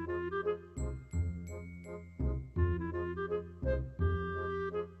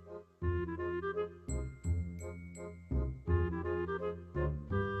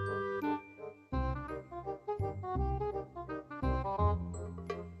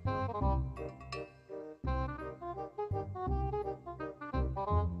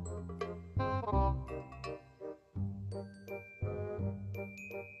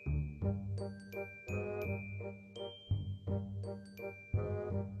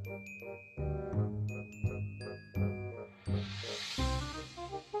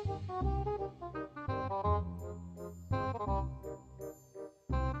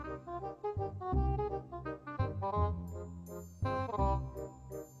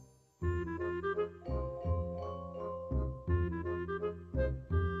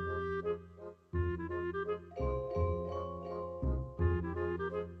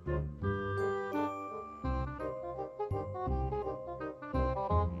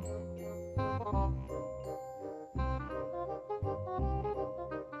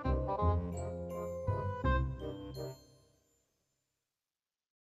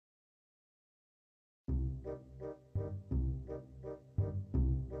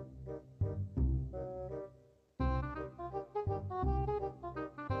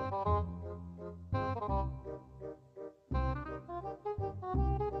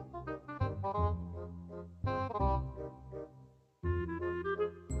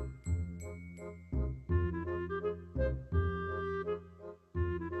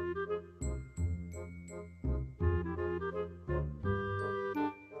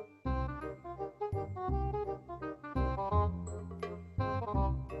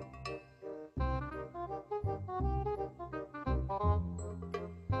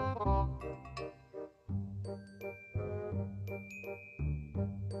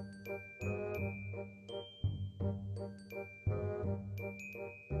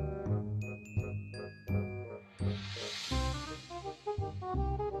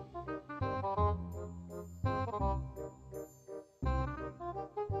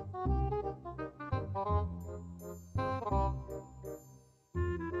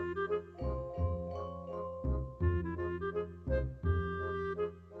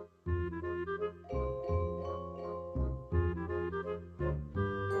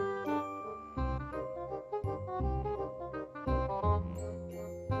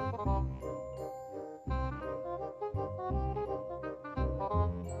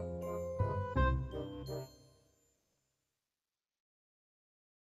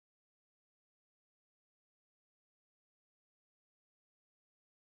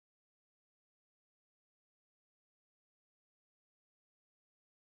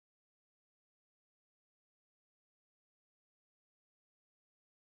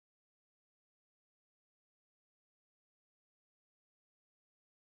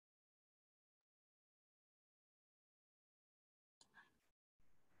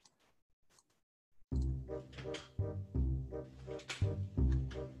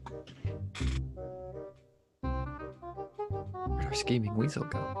 Where'd our scheming weasel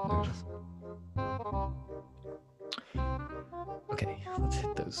go? There it is. Okay, let's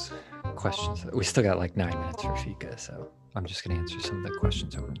hit those questions. We still got like 9 minutes for Fika, so I'm just going to answer some of the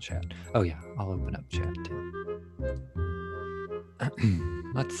questions over in chat. Oh yeah, I'll open up chat too.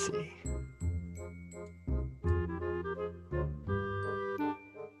 Let's see.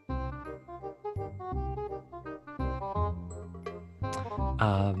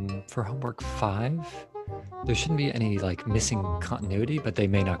 For homework 5, there shouldn't be any like missing continuity, but they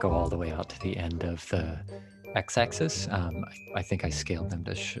may not go all the way out to the end of the x-axis. I think I scaled them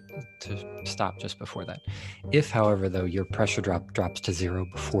to stop just before that. If, however, though, your pressure drop drops to 0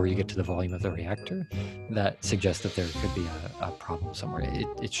 before you get to the volume of the reactor, that suggests that there could be a problem somewhere.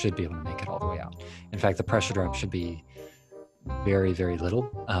 It should be able to make it all the way out. In fact, the pressure drop should be very, very little.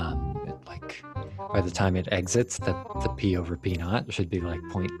 Like by the time it exits, the P over P naught should be like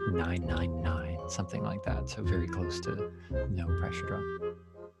 0.999, something like that. So very close to no pressure drop.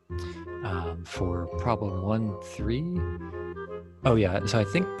 For problem 1.3, oh yeah, so I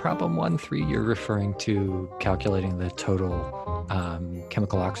think problem 1.3, you're referring to calculating the total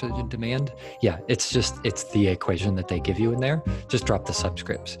chemical oxygen demand. Yeah, it's the equation that they give you in there. Just drop the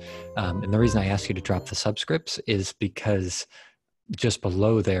subscripts. And the reason I ask you to drop the subscripts is because just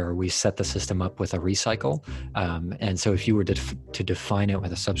below there, we set the system up with a recycle. And so if you were to define it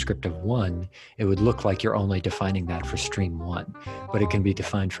with a subscript of 1, it would look like you're only defining that for stream 1, but it can be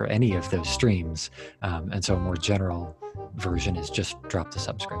defined for any of those streams. And so a more general version is just drop the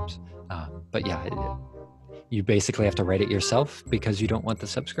subscripts. But yeah, you basically have to write it yourself because you don't want the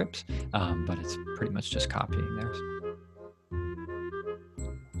subscripts, but it's pretty much just copying theirs.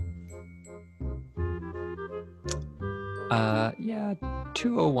 Yeah,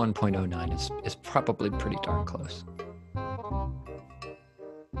 201.09 is probably pretty darn close.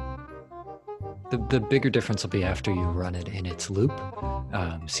 The bigger difference will be after you run it in its loop.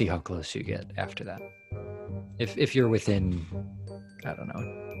 See how close you get after that. If you're within, I don't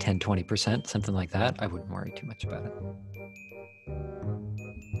know, 10, 20%, something like that, I wouldn't worry too much about it.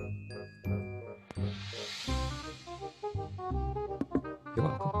 You're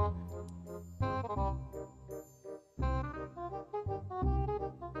welcome.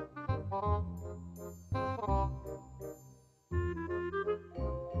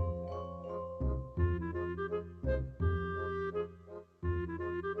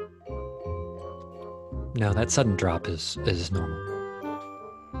 No, that sudden drop is normal.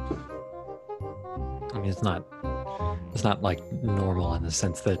 I mean, it's not like normal in the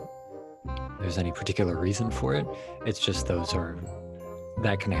sense that there's any particular reason for it. It's just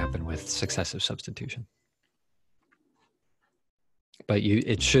that can happen with successive substitution. But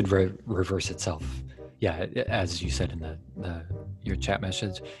it should reverse itself. Yeah, as you said in your chat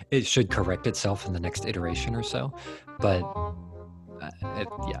message, it should correct itself in the next iteration or so. But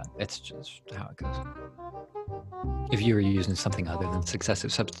yeah, it's just how it goes. If you were using something other than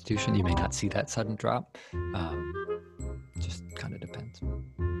successive substitution, you may not see that sudden drop. Just kind of depends.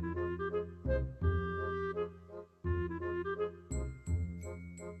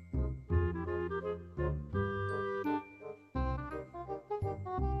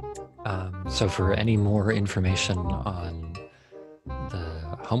 So for any more information on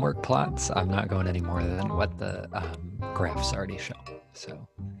the homework plots, I'm not going any more than what the graphs already show. So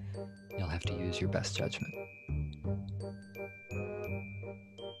you'll have to use your best judgment.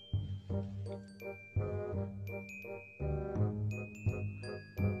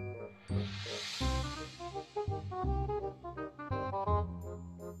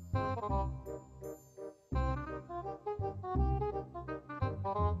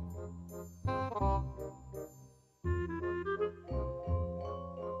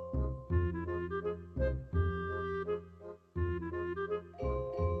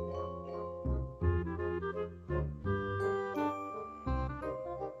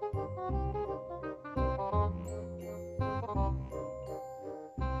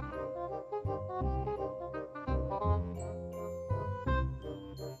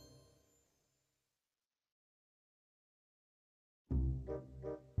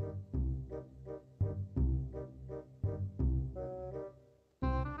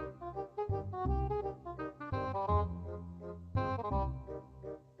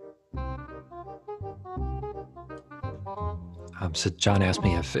 So John asked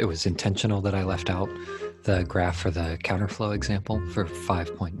me if it was intentional that I left out the graph for the counterflow example for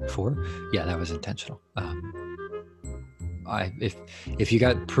 5.4. Yeah, that was intentional. If you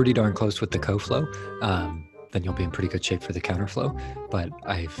got pretty darn close with the coflow, then you'll be in pretty good shape for the counterflow. But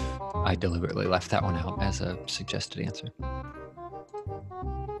I deliberately left that one out as a suggested answer.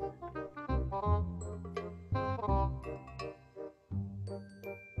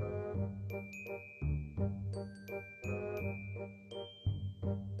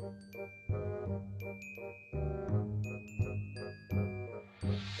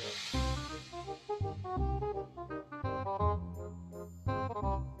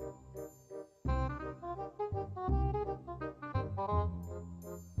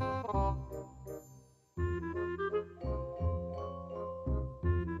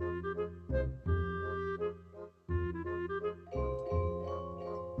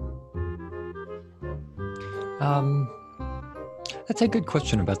 Um, that's a good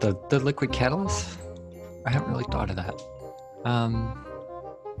question about the liquid catalyst. I haven't really thought of that.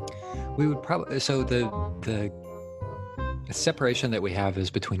 We would probably, so the separation that we have is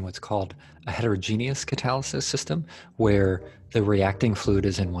between what's called a heterogeneous catalysis system, where the reacting fluid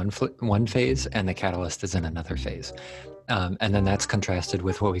is in one phase and the catalyst is in another phase. And then that's contrasted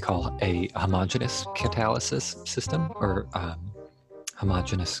with what we call a homogeneous catalysis system, or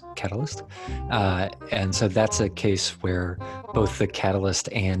homogeneous catalyst. And so that's a case where both the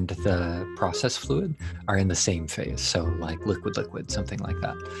catalyst and the process fluid are in the same phase. So like liquid, something like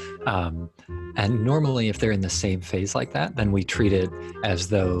that. And normally if they're in the same phase like that, then we treat it as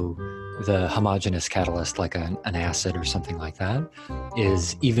though the homogeneous catalyst, like an acid or something like that,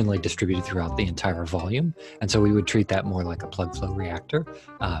 is evenly distributed throughout the entire volume. And so we would treat that more like a plug flow reactor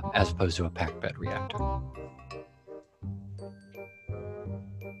as opposed to a packed bed reactor.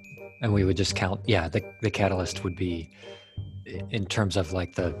 And we would just count, yeah, the catalyst would be, in terms of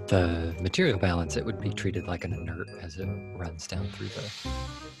like the material balance, it would be treated like an inert as it runs down through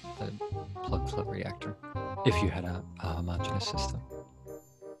the plug flow reactor, if you had a homogeneous system.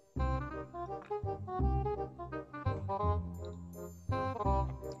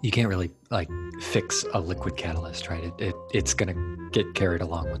 You can't really like fix a liquid catalyst, right? It's going to get carried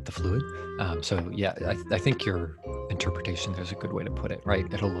along with the fluid. So yeah, I think your interpretation, there's a good way to put it,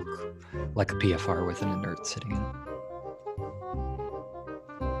 right? It'll look like a PFR with an inert sitting in it.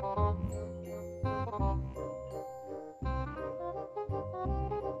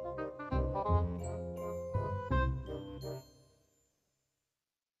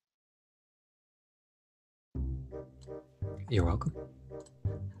 You're welcome.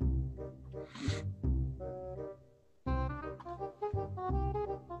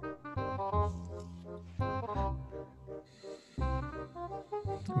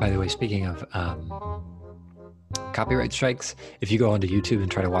 By the way, speaking of copyright strikes, if you go onto YouTube and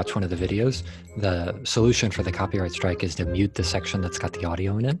try to watch one of the videos, the solution for the copyright strike is to mute the section that's got the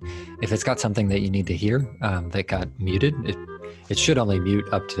audio in it. If it's got something that you need to hear that got muted, it should only mute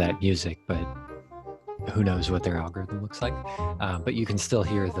up to that music, but who knows what their algorithm looks like. But you can still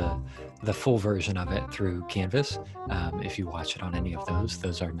hear the full version of it through Canvas. If you watch it on any of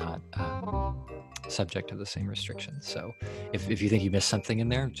those are not subject to the same restrictions. So if you think you missed something in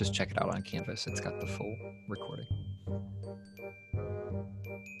there, just check it out on Canvas. It's got the full recording.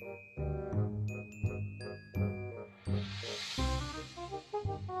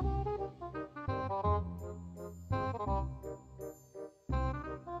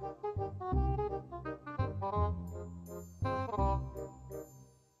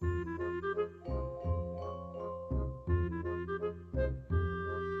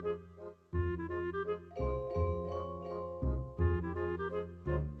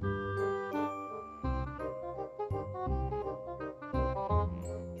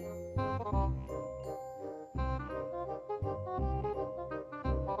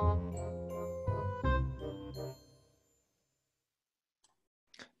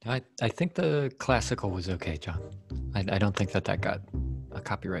 I think the classical was okay, John. I don't think that got a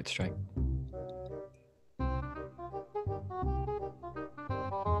copyright strike.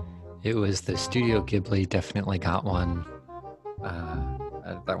 It was the Studio Ghibli definitely got one.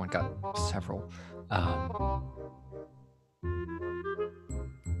 That one got several. I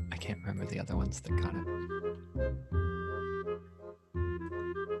can't remember the other ones that got it.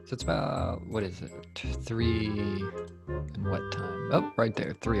 So it's about, what is it, 3 and what time? Oh, right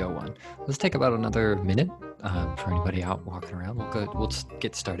there, 3:01. Let's take about another minute for anybody out walking around. We'll just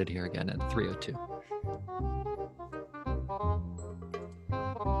get started here again at 3:02.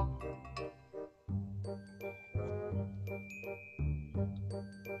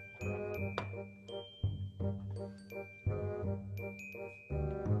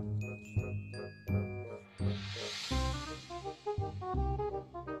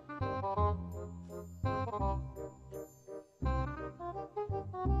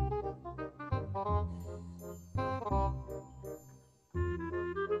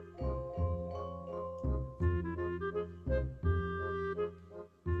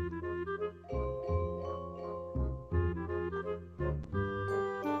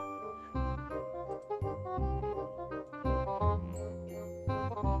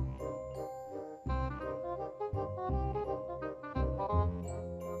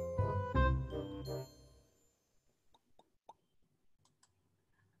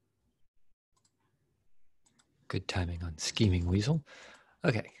 Good timing on Scheming Weasel.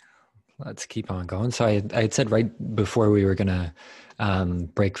 Okay, let's keep on going. So I had said right before we were going to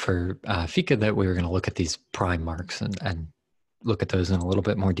break for Fika that we were going to look at these prime marks and look at those in a little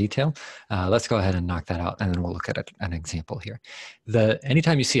bit more detail. Let's go ahead and knock that out, and then we'll look at an example here.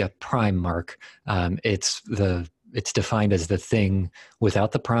 Anytime you see a prime mark, it's defined as the thing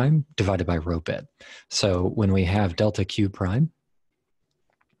without the prime divided by row bed. So when we have delta Q prime,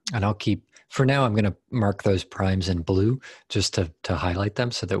 and for now, I'm going to mark those primes in blue just to highlight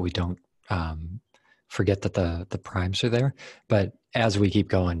them so that we don't forget that the primes are there. But as we keep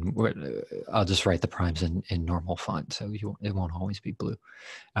going, I'll just write the primes in normal font, so it won't always be blue.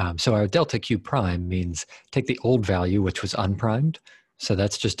 So our delta Q prime means take the old value, which was unprimed, so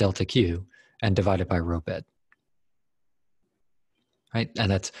that's just delta Q, and divide it by row bed. Right,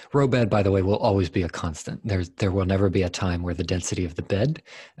 and that's row bed, by the way, will always be a constant. There will never be a time where the density of the bed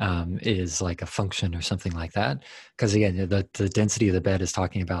is like a function or something like that. Because again, the density of the bed is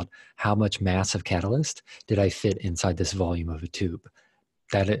talking about how much mass of catalyst did I fit inside this volume of a tube.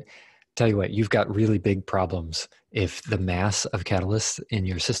 Tell you what, you've got really big problems if the mass of catalyst in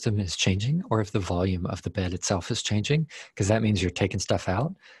your system is changing or if the volume of the bed itself is changing, because that means you're taking stuff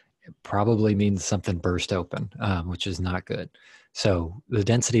out. It probably means something burst open, which is not good. So the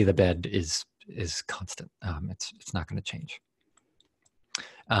density of the bed is constant. It's not going to change.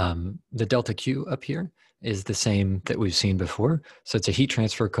 The delta Q up here is the same that we've seen before. So it's a heat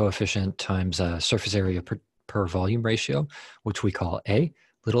transfer coefficient times surface area per volume ratio, which we call A,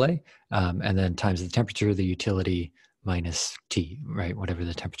 little a, and then times the temperature of the utility minus T, right? Whatever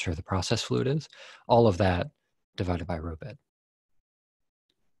the temperature of the process fluid is. All of that divided by row bed.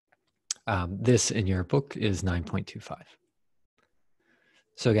 This in your book is 9.25.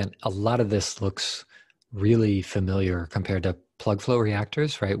 So again, a lot of this looks really familiar compared to plug flow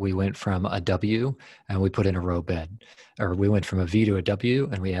reactors, right? We went from a W and we put in a row bed, or we went from a V to a W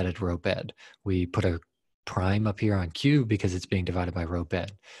and we added row bed. We put a prime up here on Q because it's being divided by row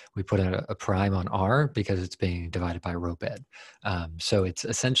bed. We put a prime on R because it's being divided by row bed. So it's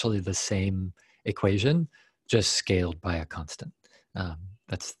essentially the same equation, just scaled by a constant.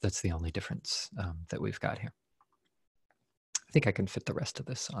 That's the only difference that we've got here. I think I can fit the rest of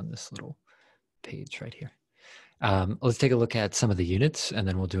this on this little page right here. Let's take a look at some of the units and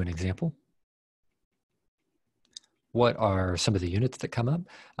then we'll do an example. What are some of the units that come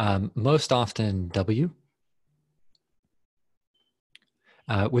up? Most often W,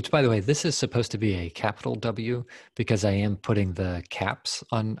 which by the way, this is supposed to be a capital W because I am putting the caps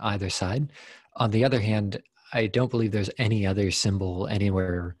on either side. On the other hand, I don't believe there's any other symbol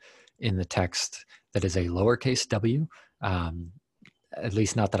anywhere in the text that is a lowercase w, at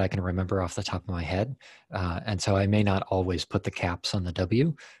least not that I can remember off the top of my head. And so I may not always put the caps on the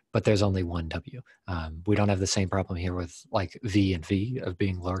W, but there's only one W. We don't have the same problem here with like V and V of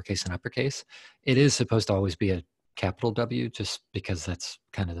being lowercase and uppercase. It is supposed to always be a capital W just because that's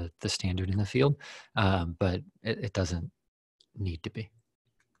kind of the standard in the field, but it doesn't need to be.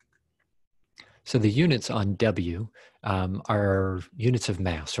 So the units on W are units of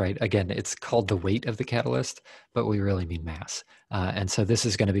mass, right? Again, it's called the weight of the catalyst, but we really mean mass. And so this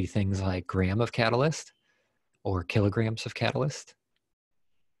is going to be things like gram of catalyst or kilograms of catalyst.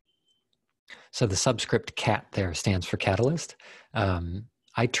 So the subscript cat there stands for catalyst.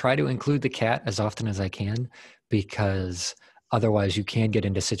 I try to include the cat as often as I can because otherwise you can get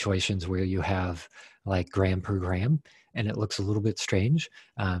into situations where you have like gram per gram, and it looks a little bit strange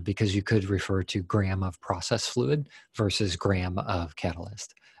because you could refer to gram of process fluid versus gram of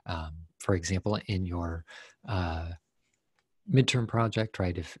catalyst. For example, in your midterm project,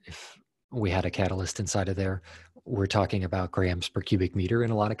 right, if we had a catalyst inside of there, we're talking about grams per cubic meter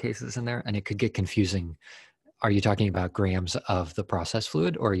in a lot of cases in there, and it could get confusing. Are you talking about grams of the process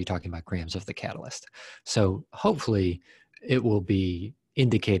fluid or are you talking about grams of the catalyst? So hopefully it will be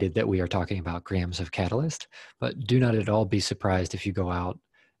indicated that we are talking about grams of catalyst, but do not at all be surprised if you go out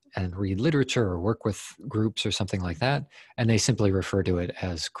and read literature or work with groups or something like that, and they simply refer to it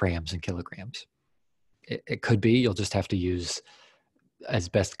as grams and kilograms. It could be, you'll just have to use as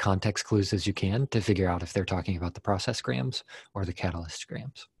best context clues as you can to figure out if they're talking about the process grams or the catalyst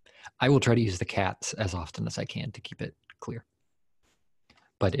grams. I will try to use the cats as often as I can to keep it clear,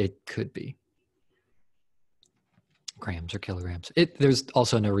 but it could be grams or kilograms. There's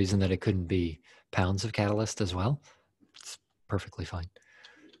also no reason that it couldn't be pounds of catalyst as well. It's perfectly fine.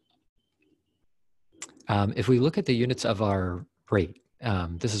 If we look at the units of our rate,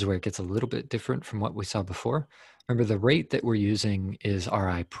 this is where it gets a little bit different from what we saw before. Remember, the rate that we're using is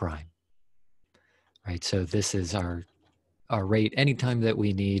Ri prime, right? So this is our rate anytime that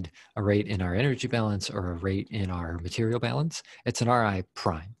we need a rate in our energy balance or a rate in our material balance. It's an Ri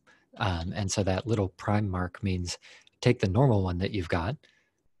prime. And so that little prime mark means take the normal one that you've got,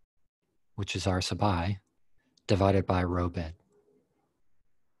 which is R sub I, divided by rho bed.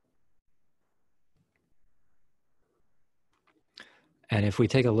 And if we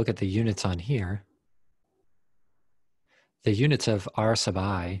take a look at the units on here, the units of R sub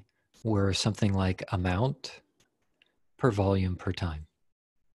I were something like amount per volume per time.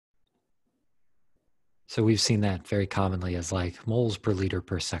 So we've seen that very commonly as like moles per liter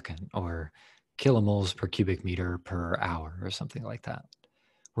per second, or kilomoles per cubic meter per hour, or something like that.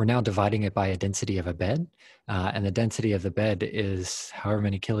 We're now dividing it by a density of a bed, and the density of the bed is however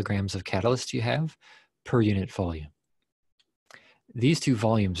many kilograms of catalyst you have per unit volume. These two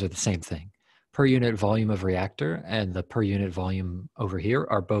volumes are the same thing. Per unit volume of reactor and the per unit volume over here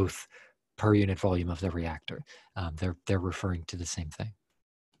are both per unit volume of the reactor. They're referring to the same thing.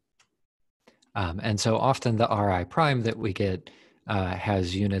 And so often the Ri prime that we get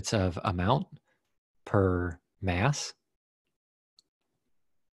has units of amount per mass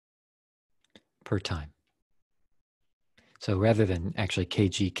per time. So rather than actually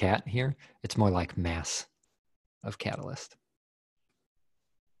kg cat here, it's more like mass of catalyst,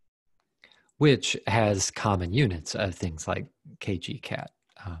 which has common units of things like kg cat.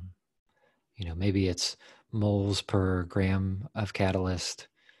 You know, maybe it's moles per gram of catalyst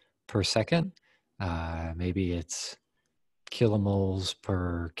per second. Maybe it's kilomoles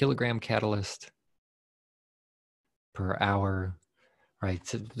per kilogram catalyst per hour, right?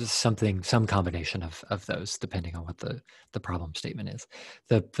 So some combination of those, depending on what the problem statement is.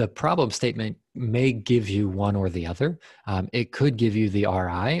 The problem statement may give you one or the other. It could give you the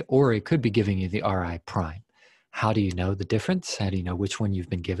Ri, or it could be giving you the Ri prime. How do you know the difference? How do you know which one you've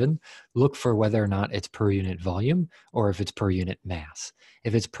been given? Look for whether or not it's per unit volume or if it's per unit mass.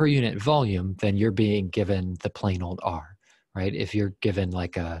 If it's per unit volume, then you're being given the plain old R, right? If you're given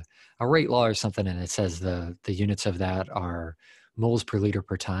like a rate law or something and it says the units of that are moles per liter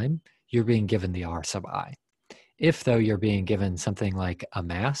per time, you're being given the R sub I. If though you're being given something like a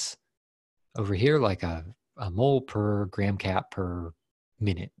mass over here, like a mole per gram cap per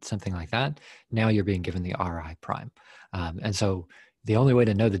minute, something like that, now you're being given the Ri prime. And so the only way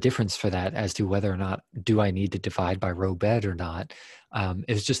to know the difference for that as to whether or not do I need to divide by row bed or not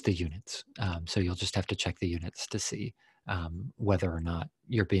is just the units. So you'll just have to check the units to see whether or not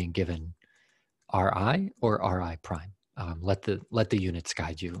you're being given Ri or Ri prime. Let the units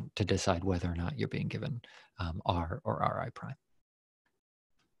guide you to decide whether or not you're being given R or Ri prime.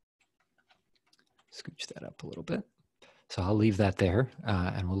 Scooch that up a little bit. So I'll leave that there,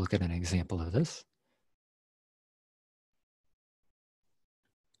 and we'll look at an example of this.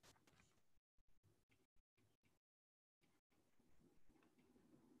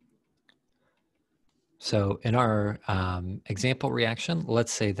 So in our example reaction,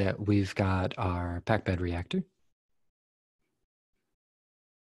 let's say that we've got our packed bed reactor.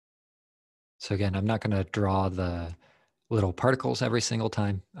 So again, I'm not going to draw the little particles every single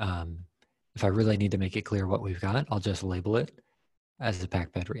time. If I really need to make it clear what we've got, I'll just label it as a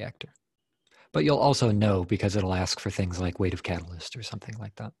packed bed reactor. But you'll also know because it'll ask for things like weight of catalyst or something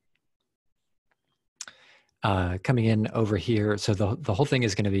like that. Coming in over here, so the whole thing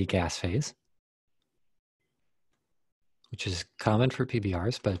is going to be gas phase, which is common for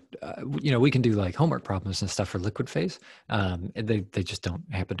PBRs, but you know, we can do like homework problems and stuff for liquid phase. They just don't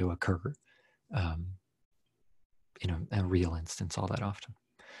happen to occur, you know, in a real instance all that often.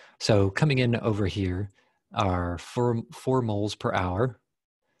 So coming in over here are 4 moles per hour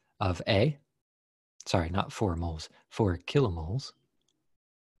of A. Sorry, not 4 moles, 4 kilomoles.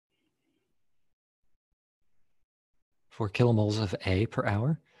 4 kilomoles of A per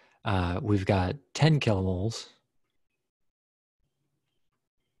hour. We've got 10 kilomoles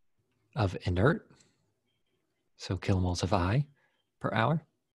of inert, so kilomoles of I per hour.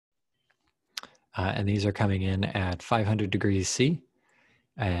 And these are coming in at 500 degrees C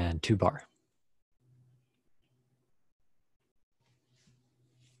and 2 bar.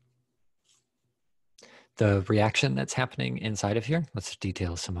 The reaction that's happening inside of here, let's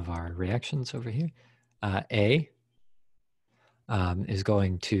detail some of our reactions over here. A is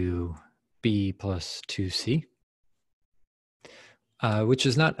going to B plus 2C, which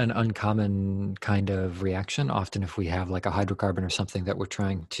is not an uncommon kind of reaction. Often if we have like a hydrocarbon or something that we're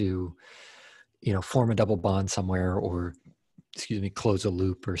trying to, you know, form a double bond somewhere or, excuse me, close a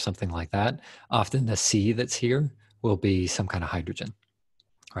loop or something like that, often the C that's here will be some kind of hydrogen,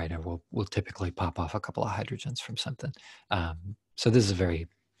 right? And we'll typically pop off a couple of hydrogens from something. So this is a very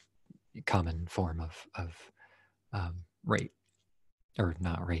common form of rate, or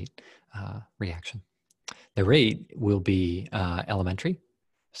not rate, reaction. The rate will be elementary.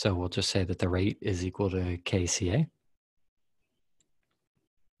 So we'll just say that the rate is equal to kCa.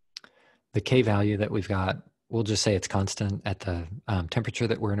 The K value that we've got, we'll just say it's constant at the temperature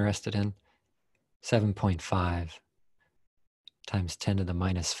that we're interested in, 7.5 times 10 to the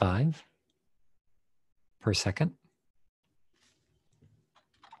minus 5 per second.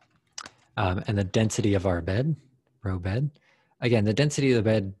 And the density of our bed, row bed. Again, the density of the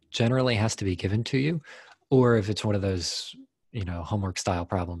bed generally has to be given to you, or if it's one of those, homework style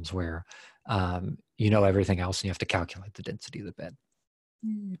problems where you know everything else and you have to calculate the density of the bed.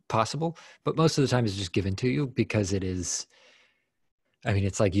 Possible, but most of the time it's just given to you because it is,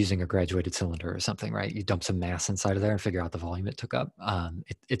 it's like using a graduated cylinder or something, right? You dump some mass inside of there and figure out the volume it took up.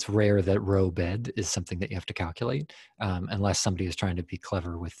 It's rare that row bed is something that you have to calculate unless somebody is trying to be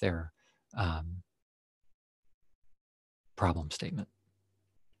clever with their problem statement.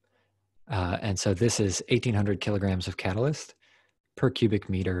 And so this is 1,800 kilograms of catalyst per cubic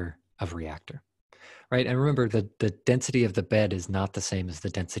meter of reactor, right? And remember that the density of the bed is not the same as the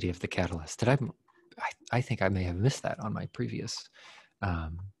density of the catalyst. I think I may have missed that on my previous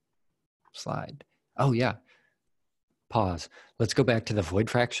slide. Oh yeah, pause. Let's go back to the void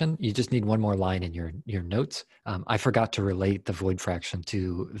fraction. You just need one more line in your notes. I forgot to relate the void fraction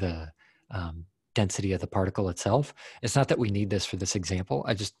to the density of the particle itself. It's not that we need this for this example.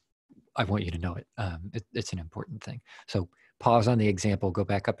 I want you to know it. It's an important thing. So pause on the example, go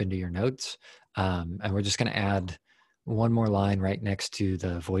back up into your notes, and we're just going to add one more line right next to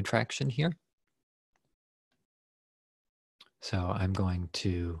the void fraction here. So I'm going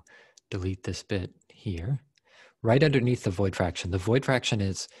to delete this bit here. Right underneath the void fraction. The void fraction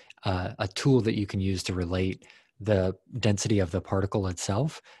is a tool that you can use to relate the density of the particle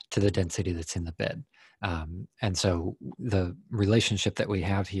itself to the density that's in the bed. And so the relationship that we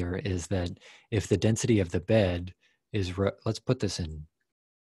have here is that if the density of the bed is, let's put this in,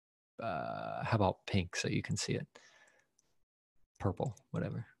 how about pink so you can see it? Purple,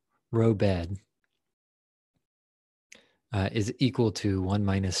 whatever. Row bed is equal to 1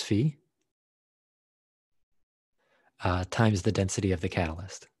 minus phi times the density of the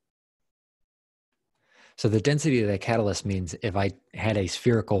catalyst. So the density of the catalyst means if I had a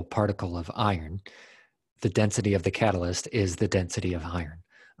spherical particle of iron, the density of the catalyst is the density of iron,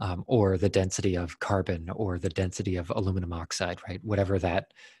 or the density of carbon, or the density of aluminum oxide, right? Whatever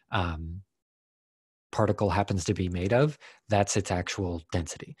that particle happens to be made of, that's its actual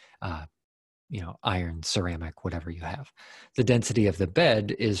density. Iron, ceramic, whatever you have. The density of the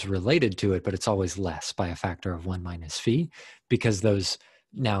bed is related to it, but it's always less by a factor of 1 minus phi, because those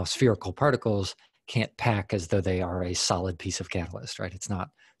now spherical particles can't pack as though they are a solid piece of catalyst, right? It's not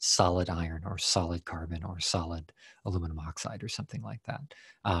solid iron or solid carbon or solid aluminum oxide or something like that.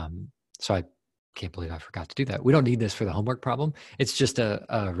 So I can't believe I forgot to do that. We don't need this for the homework problem. It's just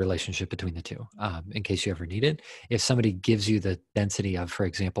a relationship between the two in case you ever need it. If somebody gives you the density of, for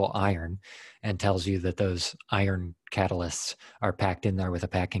example, iron and tells you that those iron catalysts are packed in there with a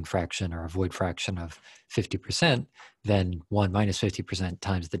packing fraction or a void fraction of 50%, then 1 minus 50%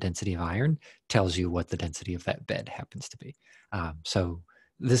 times the density of iron tells you what the density of that bed happens to be. So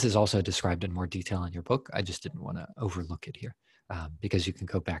this is also described in more detail in your book. I just didn't want to overlook it here because you can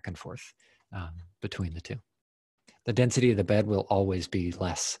go back and forth between the two. The density of the bed will always be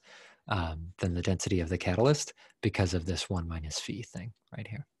less than the density of the catalyst because of this 1 minus phi thing right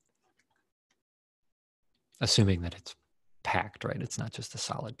here. Assuming that it's packed, right? It's not just a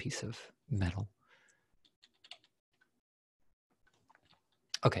solid piece of metal.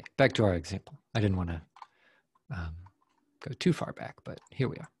 Okay, back to our example. I didn't want to go too far back, but here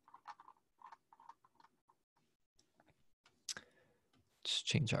we are. Just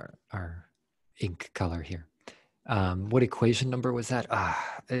change our ink color here. What equation number was that?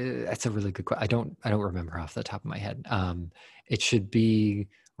 That's a really good question. I don't remember off the top of my head. It should be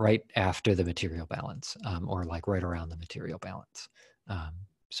right after the material balance, or like right around the material balance.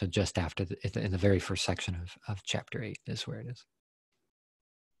 So just after in the very first section of chapter 8 is where it is.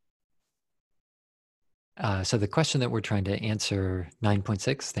 So the question that we're trying to answer,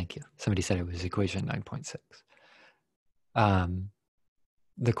 9.6, thank you. Somebody said it was equation 9.6.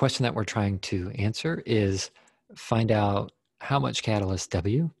 The question that we're trying to answer is find out how much catalyst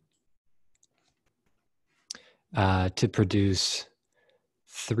W to produce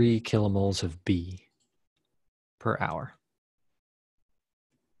 3 kilomoles of B per hour.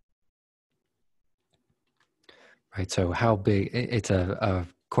 Right, so how big, it's a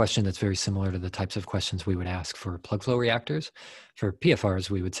question that's very similar to the types of questions we would ask for plug flow reactors. For PFRs,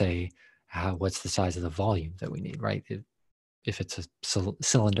 we would say, what's the size of the volume that we need, right? If it's a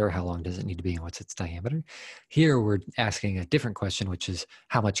cylinder, how long does it need to be and what's its diameter? Here we're asking a different question, which is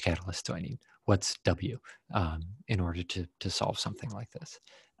how much catalyst do I need? What's W in order to solve something like this?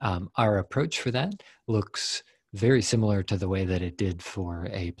 Our approach for that looks very similar to the way that it did for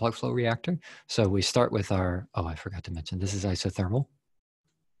a plug flow reactor. So we start with our, oh, I forgot to mention, this is isothermal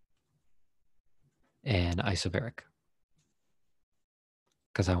and isobaric,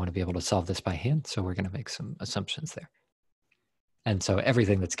 because I want to be able to solve this by hand. So we're going to make some assumptions there. And so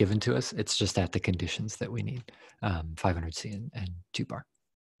everything that's given to us, it's just at the conditions that we need, 500C and 2 bar.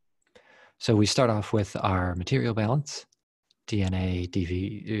 So we start off with our material balance, DNA,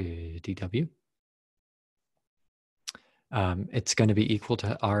 DW. It's going to be equal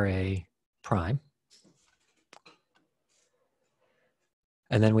to RA prime.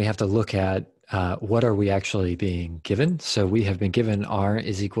 And then we have to look at what are we actually being given. So we have been given R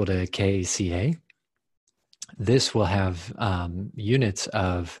is equal to KCA. This will have units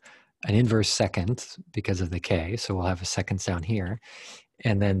of an inverse second because of the K. So we'll have a seconds down here.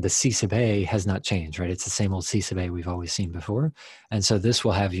 And then the C sub A has not changed, right? It's the same old C sub A we've always seen before. And so this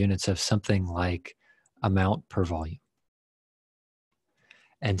will have units of something like amount per volume.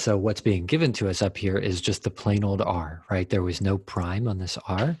 And so what's being given to us up here is just the plain old R, right? There was no prime on this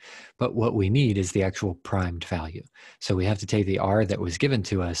R, but what we need is the actual primed value. So we have to take the R that was given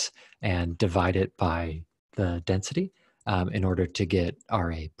to us and divide it by the density in order to get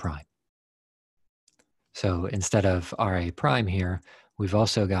RA prime. So instead of RA prime here, we've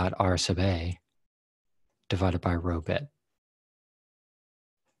also got R sub A divided by rho bed.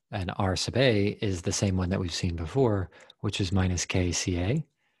 And R sub A is the same one that we've seen before, which is minus KCA,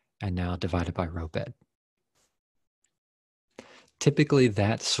 and now divided by rho bed. Typically,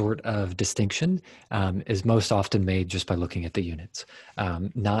 that sort of distinction is most often made just by looking at the units.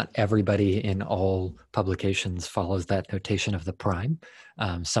 Not everybody in all publications follows that notation of the prime.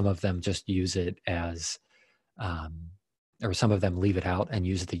 Some of them just use it as, or some of them leave it out and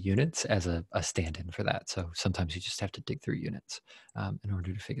use the units as a stand-in for that. So sometimes you just have to dig through units in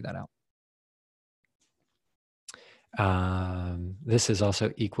order to figure that out. This is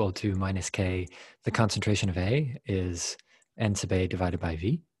also equal to minus K. The concentration of A is N sub A divided by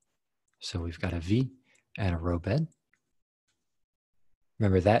V. So we've got a V and a rho bed.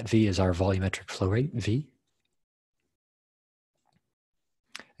 Remember that V is our volumetric flow rate, V.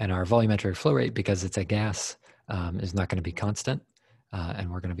 And our volumetric flow rate, because it's a gas, is not going to be constant. And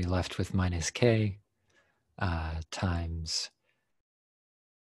we're going to be left with minus K times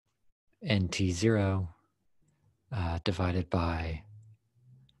NT0 divided by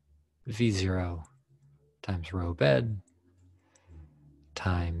V0 times rho bed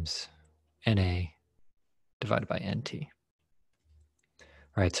times Na divided by Nt.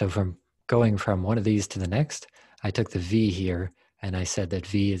 All right, so from going from one of these to the next, I took the V here and I said that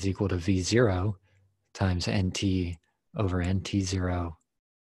V is equal to V0 times Nt over Nt0,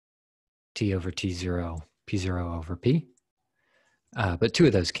 T over T0, P0 over P. But two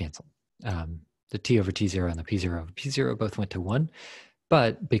of those cancel. The T over T0 and the P0 over P0 both went to 1.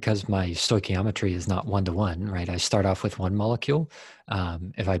 But because my stoichiometry is not 1-to-1, right, I start off with one molecule.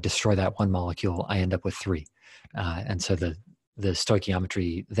 If I destroy that one molecule, I end up with 3. And so the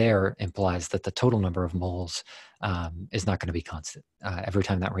stoichiometry there implies that the total number of moles is not going to be constant. Every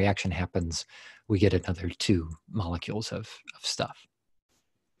time that reaction happens, we get another 2 molecules of stuff.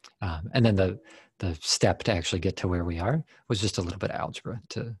 And then the step to actually get to where we are was just a little bit of algebra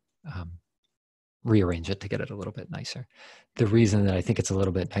to rearrange it to get it a little bit nicer. The reason that I think it's a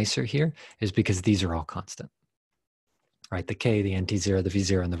little bit nicer here is because these are all constant. Right, the K, the NT0, the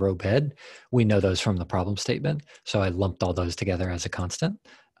V0, and the rho bed, we know those from the problem statement. So I lumped all those together as a constant.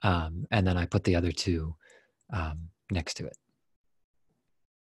 And then I put the other 2 next to it.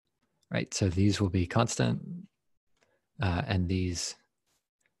 Right, so these will be constant, and these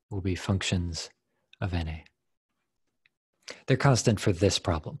will be functions of Na. They're constant for this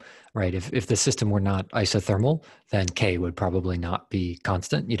problem, right? If the system were not isothermal, then K would probably not be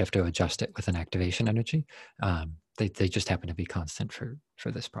constant. You'd have to adjust it with an activation energy. They just happen to be constant for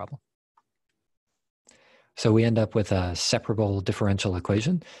this problem. So we end up with a separable differential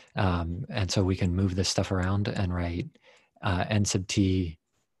equation. And so we can move this stuff around and write N sub T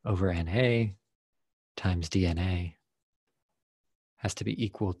over Na times DNA has to be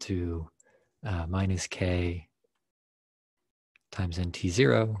equal to minus K times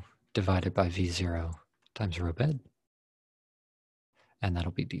NT0 divided by V0 times rho bed. And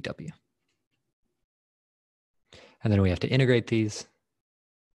that'll be dW. And then we have to integrate these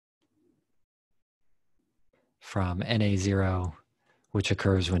from Na0, which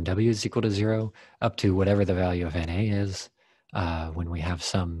occurs when W is equal to 0, up to whatever the value of Na is when we have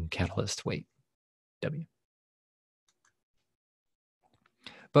some catalyst weight, W.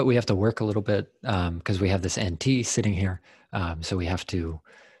 But we have to work a little bit because we have this NT sitting here. So we have to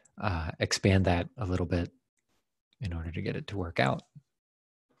expand that a little bit in order to get it to work out.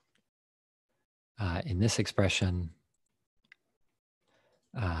 In this expression,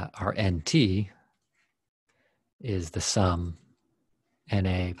 our NT is the sum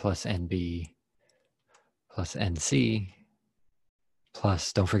Na plus Nb plus Nc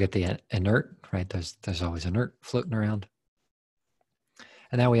plus, don't forget the inert, right? There's always inert floating around.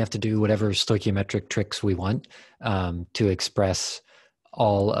 And now we have to do whatever stoichiometric tricks we want to express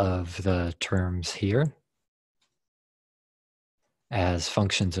all of the terms here as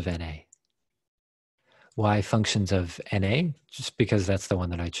functions of Na. Why functions of Na? Just because that's the one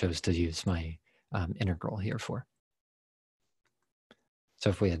that I chose to use my integral here for. So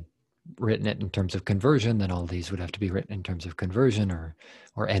if we had written it in terms of conversion, then all these would have to be written in terms of conversion, or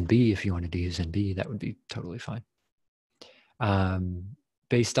NB if you wanted to use NB, that would be totally fine.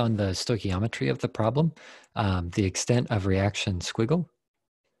 Based on the stoichiometry of the problem, the extent of reaction squiggle,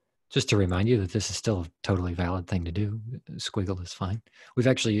 just to remind you that this is still a totally valid thing to do. Squiggle is fine. We've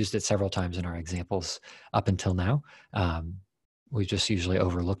actually used it several times in our examples up until now. We just usually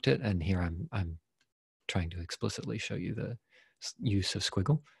overlooked it, and here I'm trying to explicitly show you the use of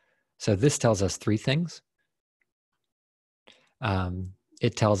squiggle. So this tells us three things.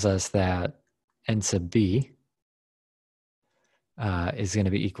 It tells us that n sub b is going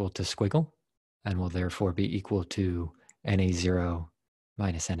to be equal to squiggle, and will therefore be equal to Na0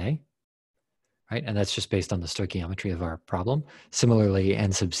 minus Na, right? And that's just based on the stoichiometry of our problem. Similarly,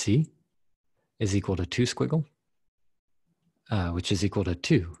 n sub c is equal to 2 squiggle, which is equal to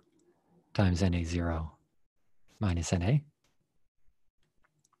 2 times Na0 minus Na.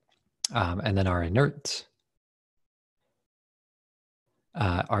 And then our inerts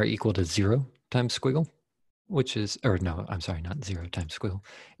are equal to 0 times squiggle, which is, or no, I'm sorry, not 0 times squiggle.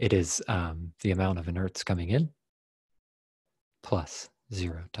 It is the amount of inerts coming in plus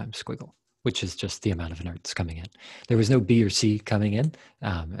 0 times squiggle, which is just the amount of inerts coming in. There was no B or C coming in,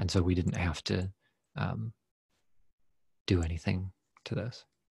 and so we didn't have to do anything to those.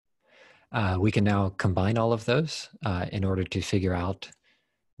 We can now combine all of those in order to figure out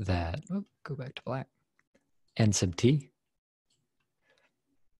that, go back to black, n sub t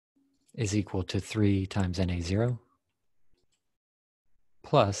is equal to 3 times Na0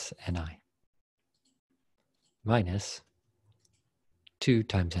 plus Ni minus 2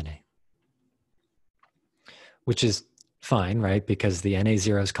 times Na, which is fine, right? Because the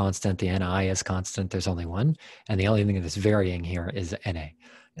Na0 is constant, the Ni is constant, there's only one, and the only thing that's varying here is Na.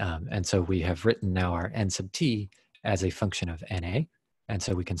 And so we have written now our n sub t as a function of Na, and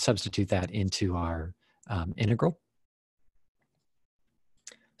so we can substitute that into our integral.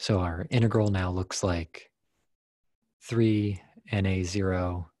 So our integral now looks like 3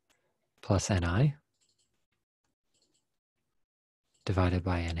 Na0 plus Ni divided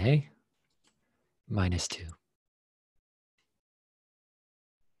by Na minus 2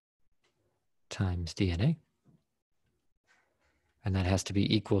 times dNA. And that has to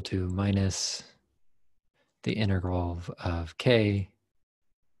be equal to minus the integral of k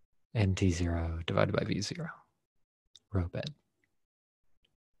nt0 divided by v0, rho bed.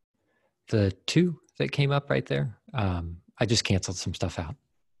 The 2 that came up right there, I just canceled some stuff out.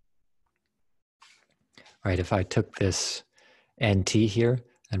 Right, if I took this nt here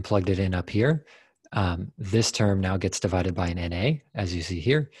and plugged it in up here, this term now gets divided by an Na, as you see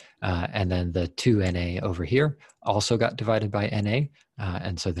here, and then the 2 Na over here also got divided by Na,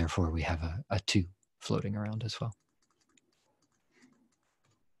 and so therefore we have a 2 floating around as well.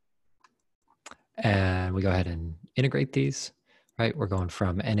 And we go ahead and integrate these, right? We're going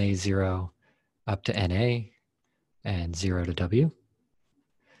from Na0 up to Na and 0 to W.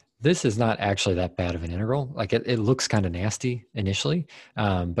 This is not actually that bad of an integral. Like it looks kind of nasty initially,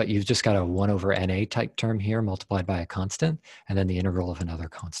 but you've just got a 1 over Na type term here multiplied by a constant, and then the integral of another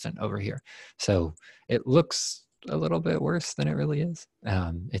constant over here. So it looks a little bit worse than it really is.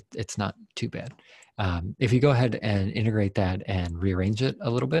 It's not too bad. If you go ahead and integrate that and rearrange it a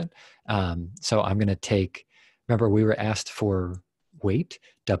little bit, so I'm going to take, remember we were asked for weight,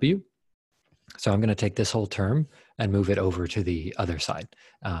 W. So I'm going to take this whole term and move it over to the other side,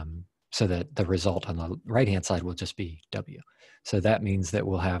 so that the result on the right-hand side will just be W. So that means that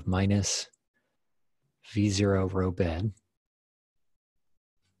we'll have minus V0 rho bed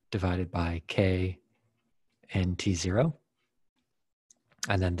divided by K and T0.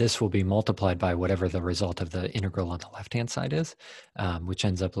 And then this will be multiplied by whatever the result of the integral on the left-hand side is, which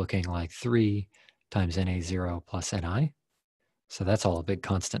ends up looking like 3 times Na0 plus Ni. So that's all a big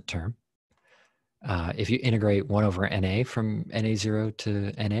constant term. If you integrate 1 over Na from Na0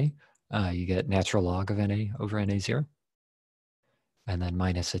 to Na, you get natural log of Na over Na0. And then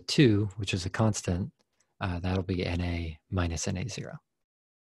minus a 2, which is a constant, That'll be Na minus Na0.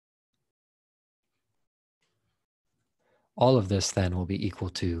 All of this then will be equal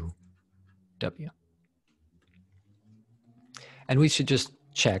to W. And we should just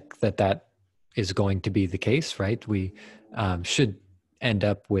check that that is going to be the case, right? We should end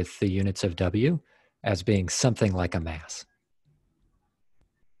up with the units of W as being something like a mass.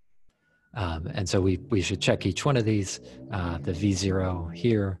 And so we should check each one of these. The V0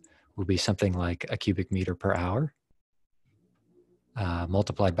 here will be something like a cubic meter per hour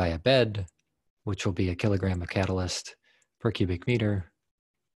multiplied by a bed, which will be a kilogram of catalyst per cubic meter.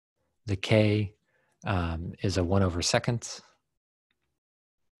 The K is a 1/2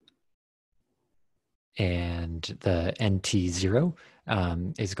 and the NT0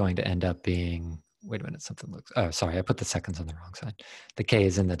 is going to end up being, wait a minute, something looks, oh, sorry, I put the seconds on the wrong side. The K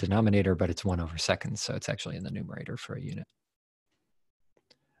is in the denominator, but it's 1/2, so it's actually in the numerator for a unit.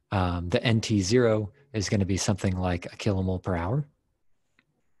 The NT0 is going to be something like a kilomole per hour.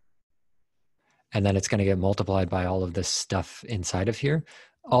 And then it's going to get multiplied by all of this stuff inside of here,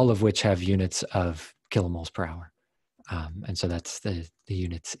 all of which have units of kilomoles per hour. And so that's the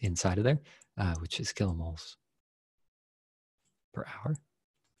units inside of there, which is kilomoles per hour.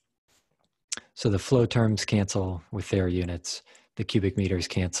 So the flow terms cancel with their units. The cubic meters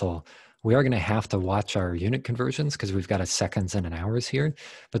cancel. We are going to have to watch our unit conversions because we've got a seconds and an hours here,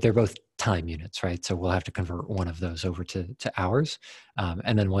 but they're both time units, right? So we'll have to convert one of those over to hours.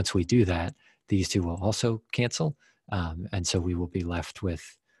 And then once we do that, these two will also cancel. And so we will be left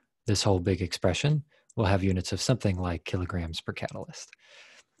with this whole big expression. We'll have units of something like kilograms per catalyst,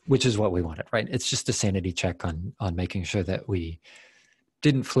 which is what we wanted, right? It's just a sanity check on making sure that we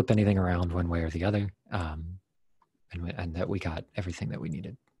didn't flip anything around one way or the other, and that we got everything that we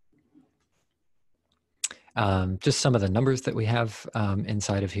needed. Just some of the numbers that we have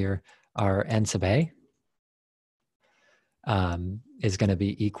inside of here are N sub A is going to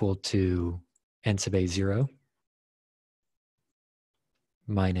be equal to N sub A0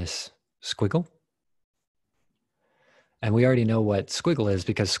 minus squiggle. And we already know what squiggle is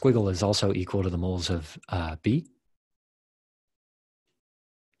because squiggle is also equal to the moles of B.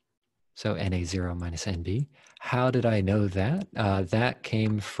 So Na0 minus Nb. How did I know that? That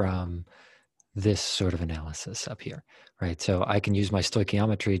came from this sort of analysis up here, right? So I can use my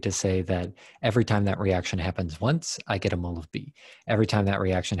stoichiometry to say that every time that reaction happens once, I get a mole of B. Every time that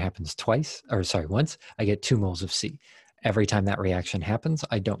reaction happens once, I get 2 moles of C. Every time that reaction happens,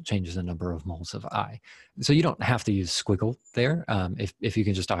 I don't change the number of moles of I. So you don't have to use squiggle there. If you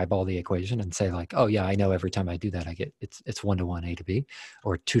can just eyeball the equation and say like, oh yeah, I know every time I do that, I get it's 1-to-1 A to B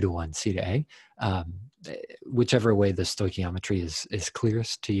or 2-to-1 C to A. Whichever way the stoichiometry is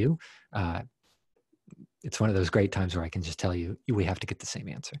clearest to you, it's one of those great times where I can just tell you, we have to get the same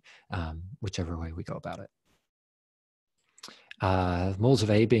answer, whichever way we go about it. Moles of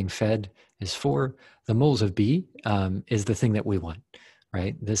A being fed is 4. The moles of B is the thing that we want,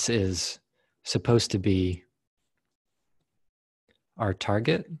 right? This is supposed to be our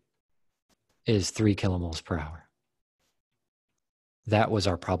target is 3 kilomoles per hour. That was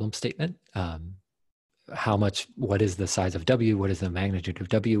our problem statement. What is the size of W? What is the magnitude of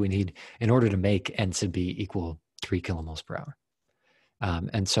W we need in order to make N sub B equal 3 kilomoles per hour?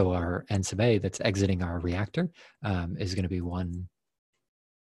 And so our N sub A that's exiting our reactor is going to be 1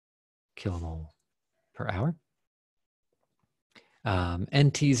 kilomole per hour.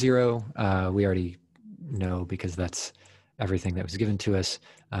 NT0, we already know because that's everything that was given to us.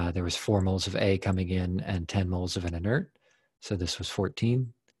 There was 4 moles of A coming in and 10 moles of an inert. So this was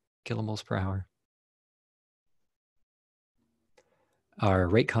 14 kilomoles per hour. Our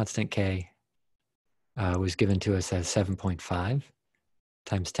rate constant K was given to us as 7.5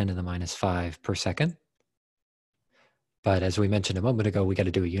 times 10 to the minus 5 per second. But as we mentioned a moment ago, we got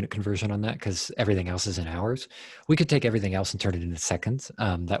to do a unit conversion on that because everything else is in hours. We could take everything else and turn it into seconds.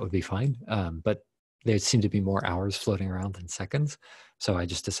 That would be fine. But there seem to be more hours floating around than seconds. So I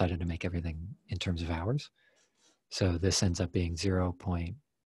just decided to make everything in terms of hours. So this ends up being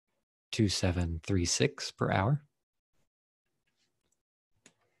 0.2736 per hour.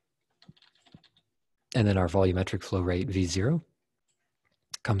 And then our volumetric flow rate, V0,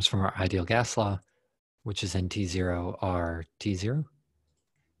 comes from our ideal gas law, which is NT0 R T0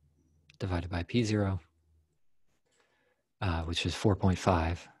 divided by P0, which is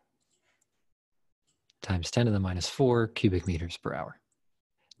 4.5 times 10 to the minus 4 cubic meters per hour.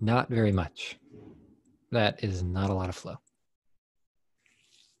 Not very much. That is not a lot of flow.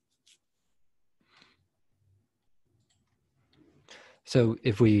 So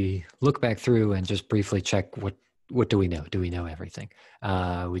if we look back through and just briefly check what do we know? Do we know everything?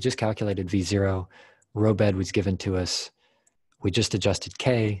 We just calculated V0. row bed was given to us. We just adjusted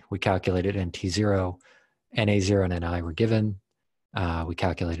K, we calculated NT0, NA0 and NI were given. We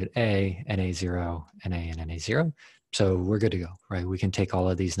calculated A, NA0, NA, and NA0. So we're good to go, right? We can take all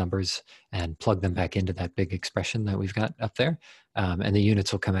of these numbers and plug them back into that big expression that we've got up there. And the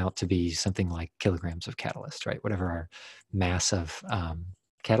units will come out to be something like kilograms of catalyst, right? Whatever our mass of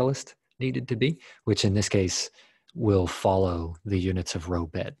catalyst needed to be, which in this case will follow the units of row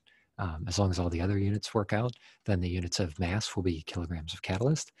bed. As long as all the other units work out, then the units of mass will be kilograms of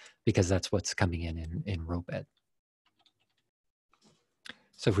catalyst, because that's what's coming in row bed.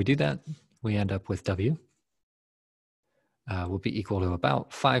 So if we do that, we end up with W will be equal to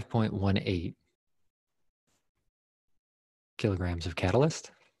about 5.18 kilograms of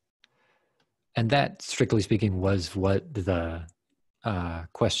catalyst. And that, strictly speaking, was what the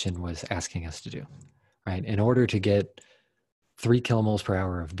question was asking us to do, right? In order to get 3 kilomoles per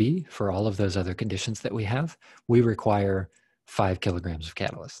hour of B for all of those other conditions that we have, we require 5 kilograms of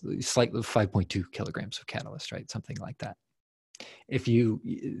catalyst, slightly 5.2 kilograms of catalyst, right? Something like that. If you,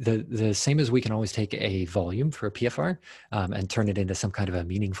 the same as we can always take a volume for a PFR and turn it into some kind of a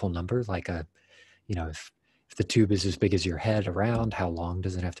meaningful number, like a, you know, if the tube is as big as your head around, how long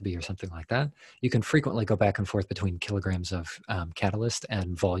does it have to be or something like that? You can frequently go back and forth between kilograms of catalyst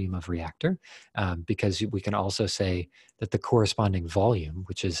and volume of reactor, because we can also say that the corresponding volume,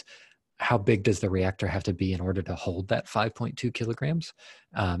 which is how big does the reactor have to be in order to hold that 5.2 kilograms,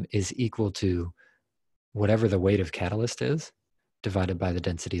 is equal to whatever the weight of catalyst is divided by the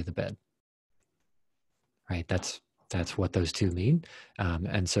density of the bed, right? That's what those two mean.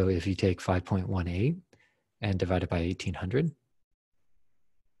 And so if you take 5.18 and divide it by 1800,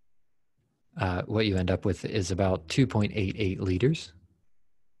 what you end up with is about 2.88 liters,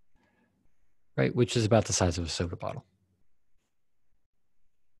 right? Which is about the size of a soda bottle,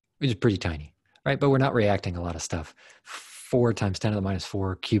 which is pretty tiny, right? But we're not reacting a lot of stuff. 4 times 10 to the minus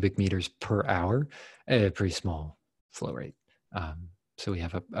 4 cubic meters per hour, a pretty small flow rate. So we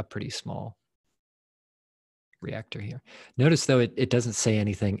have a pretty small reactor here. Notice though, it doesn't say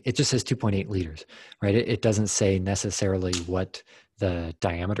anything. It just says 2.8 liters, right? It doesn't say necessarily what the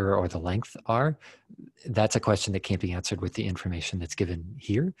diameter or the length are. That's a question that can't be answered with the information that's given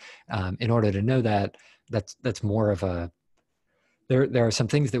here. In order to know that, that's more of a, there are some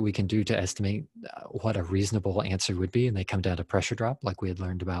things that we can do to estimate what a reasonable answer would be, and they come down to pressure drop, like we had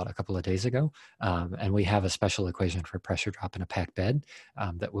learned about a couple of days ago. And we have a special equation for pressure drop in a packed bed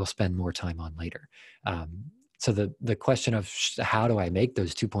that we'll spend more time on later. So the question of how do I make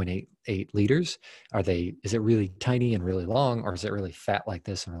those 2.88 liters? Is it really tiny and really long, or is it really fat like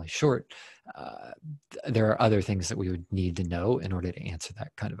this and really short? There are other things that we would need to know in order to answer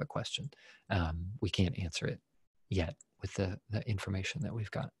that kind of a question. We can't answer it yet with the information that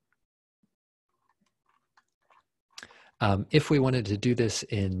we've got. If we wanted to do this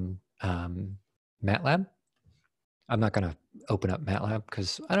in MATLAB, I'm not going to open up MATLAB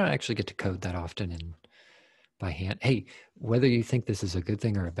because I don't actually get to code that often by hand. Hey, whether you think this is a good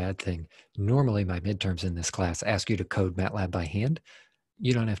thing or a bad thing, normally my midterms in this class ask you to code MATLAB by hand.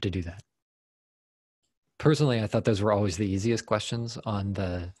 You don't have to do that. Personally, I thought those were always the easiest questions on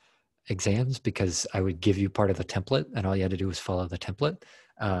the exams because I would give you part of the template and all you had to do was follow the template.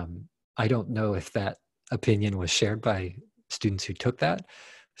 I don't know if that opinion was shared by students who took that.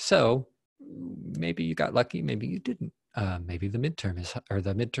 So maybe you got lucky, maybe you didn't. Maybe the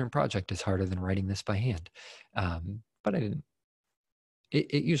midterm project is harder than writing this by hand. But I didn't.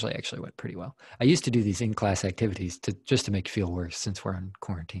 It usually actually went pretty well. I used to do these in-class activities just to make you feel worse since we're on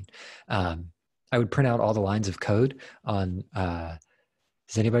quarantine. I would print out all the lines of code on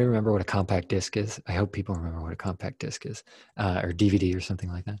does anybody remember what a compact disc is? I hope people remember what a compact disc is, or DVD or something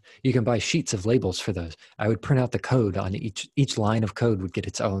like that. You can buy sheets of labels for those. I would print out the code on each line of code would get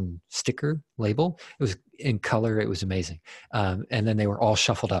its own sticker label. It was in color. It was amazing. And then they were all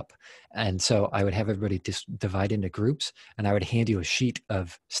shuffled up. And so I would have everybody just divide into groups, and I would hand you a sheet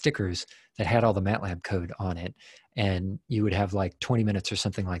of stickers that had all the MATLAB code on it. And you would have like 20 minutes or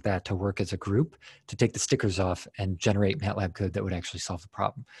something like that to work as a group to take the stickers off and generate MATLAB code that would actually solve the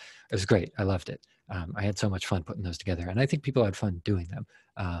problem. It was great. I loved it. I had so much fun putting those together, and I think people had fun doing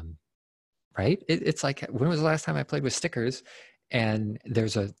them. Right? It's like, when was the last time I played with stickers? And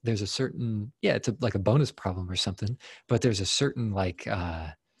there's a certain, yeah, it's like a bonus problem or something, but there's a certain like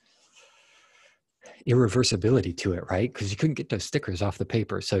irreversibility to it, right? Because you couldn't get those stickers off the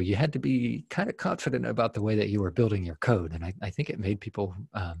paper. So you had to be kind of confident about the way that you were building your code. And I think it made people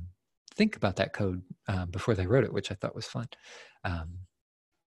think about that code before they wrote it, which I thought was fun.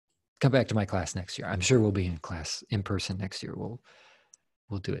 Come back to my class next year. I'm sure we'll be in class in person next year. We'll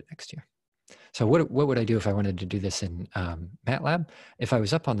do it next year. So what would I do if I wanted to do this in MATLAB? If I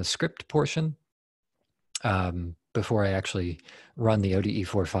was up on the script portion, before I actually run the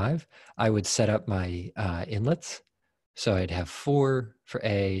ODE45, I would set up my inlets. So I'd have 4 for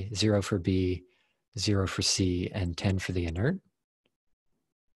A, 0 for B, 0 for C, and 10 for the inert.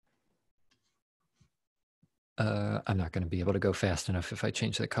 I'm not going to be able to go fast enough if I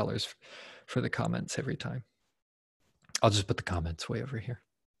change the colors for the comments every time. I'll just put the comments way over here.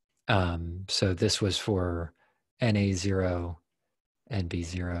 So this was for NA0,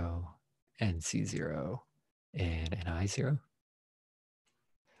 NB0, NC0, and NI0.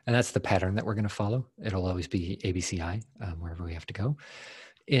 And that's the pattern that we're going to follow. It'll always be ABCI wherever we have to go.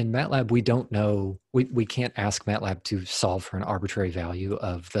 In MATLAB, we don't know, we can't ask MATLAB to solve for an arbitrary value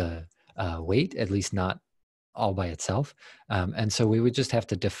of the weight, at least not all by itself. And so we would just have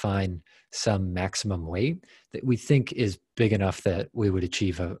to define some maximum weight that we think is big enough that we would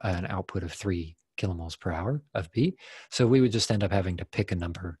achieve an output of 3 kilomoles per hour of B. So we would just end up having to pick a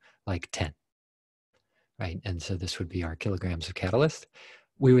number like 10, right? And so this would be our kilograms of catalyst.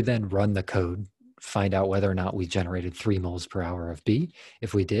 We would then run the code, find out whether or not we generated 3 moles per hour of B.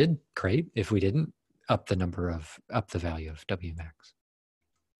 If we did, great. If we didn't, up the value of W max.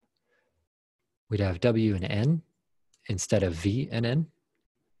 We'd have W and N instead of V and N.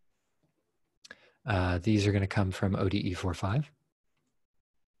 These are going to come from ODE45,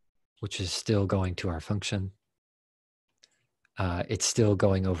 which is still going to our function. It's still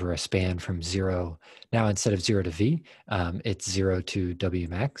going over a span from 0. Now, instead of 0 to V, it's 0 to W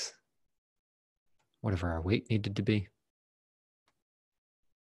max, whatever our weight needed to be.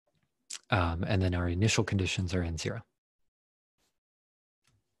 And then our initial conditions are N0.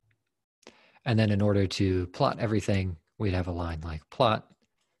 And then in order to plot everything, we'd have a line like plot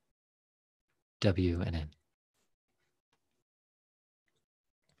W and N.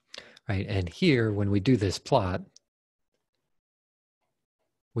 Right, and here, when we do this plot,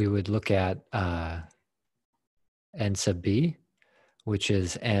 we would look at N sub B, which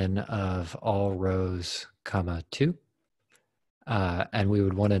is N of all rows, comma 2. And we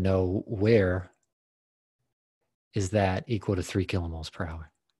would want to know where is that equal to 3 kilomoles per hour.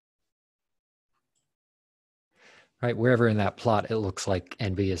 Right, wherever in that plot it looks like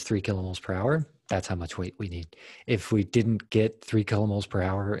NB is 3 kilomoles per hour, that's how much weight we need. If we didn't get 3 kilomoles per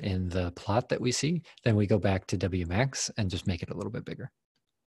hour in the plot that we see, then we go back to W max and just make it a little bit bigger.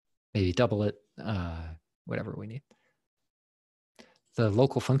 Maybe double it, whatever we need. The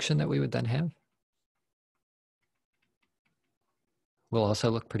local function that we would then have will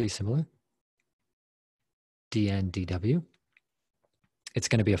also look pretty similar. dn dw. It's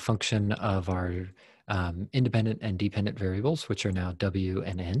going to be a function of our independent and dependent variables, which are now W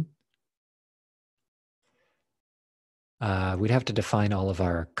and N. We'd have to define all of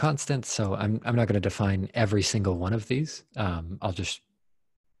our constants, so I'm not going to define every single one of these. I'll just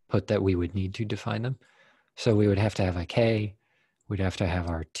put that we would need to define them. So we would have to have a K, we'd have to have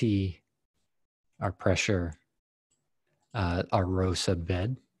our T, our pressure, our rho sub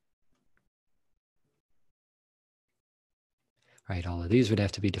bed. Right, all of these would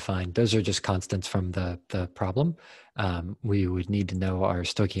have to be defined. Those are just constants from the problem. We would need to know our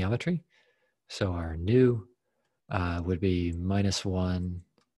stoichiometry. So our nu would be -1,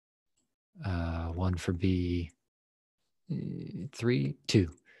 1 for B, 3,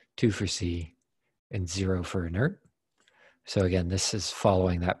 2, 2 for C, and 0 for inert. So again, this is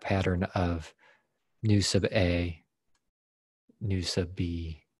following that pattern of nu sub A, nu sub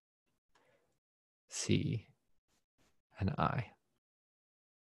B, C, and I.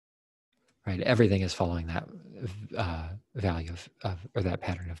 Right, everything is following that value or that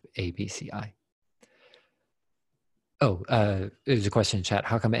pattern of A, B, C, I. Oh, there's a question in chat.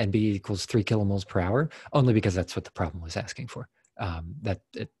 How come NB equals 3 kilomoles per hour? Only because that's what the problem was asking for.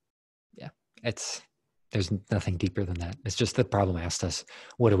 There's nothing deeper than that. It's just the problem asked us,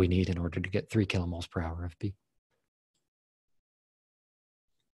 what do we need in order to get 3 kilomoles per hour of B?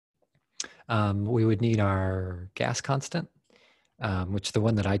 We would need our gas constant, which the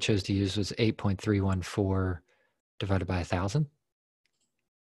one that I chose to use was 8.314 divided by 1,000.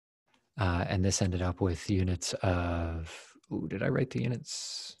 And this ended up with units of, did I write the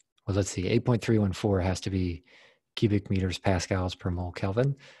units? Well, let's see, 8.314 has to be cubic meters pascals per mole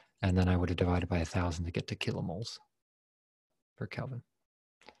Kelvin. And then I would have divided by 1,000 to get to kilomoles per Kelvin.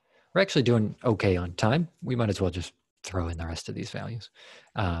 We're actually doing okay on time. We might as well just throw in the rest of these values.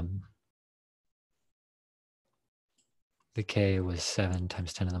 The K was 7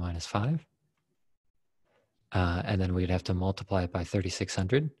 times 10 to the minus 5. And then we'd have to multiply it by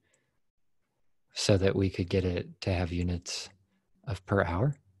 3,600 so that we could get it to have units of per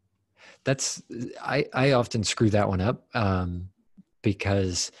hour. That's I often screw that one up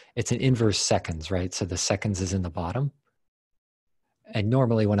because it's an inverse seconds, right? So the seconds is in the bottom, and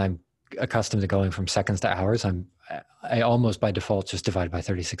normally when I'm accustomed to going from seconds to hours, I almost by default just divide by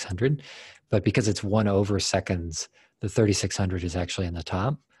 3600, but because it's 1/seconds, the 3600 is actually in the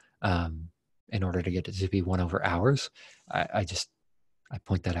top. In order to get it to be 1/hours, I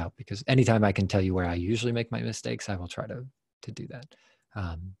point that out because anytime I can tell you where I usually make my mistakes, I will try to do that.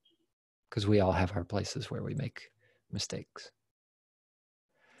 Because we all have our places where we make mistakes.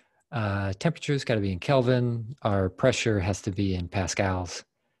 Temperature's got to be in Kelvin. Our pressure has to be in pascals.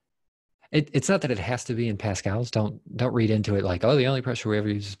 It's not that it has to be in pascals. Don't read into it like, oh, the only pressure we ever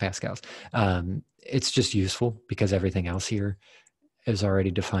use is pascals. It's just useful because everything else here is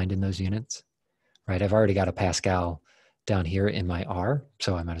already defined in those units, right? I've already got a pascal down here in my R,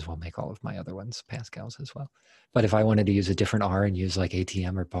 so I might as well make all of my other ones pascals as well. But if I wanted to use a different R and use like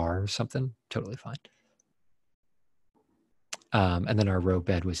ATM or bar or something, totally fine. And then our row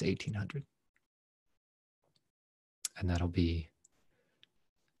bed was 1800. And that'll be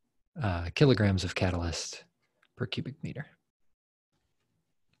kilograms of catalyst per cubic meter.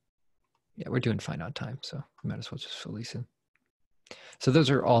 Yeah, we're doing fine on time, so we might as well just fill these in. So those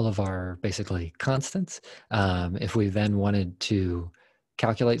are all of our basically constants. If we then wanted to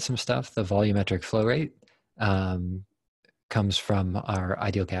calculate some stuff, the volumetric flow rate comes from our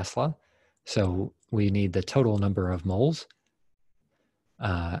ideal gas law. So we need the total number of moles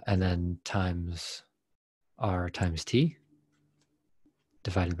and then times R times T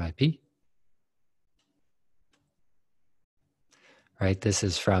divided by P. Right, this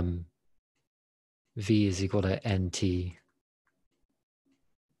is from V is equal to NT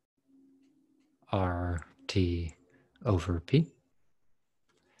RT over P.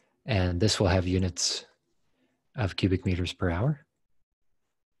 And this will have units of cubic meters per hour.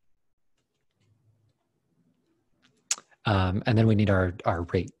 And then we need our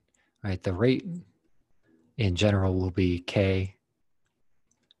rate, right? The rate in general will be K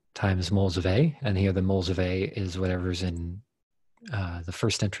times moles of A. And here the moles of A is whatever's in the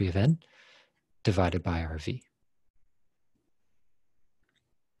first entry of N divided by RV.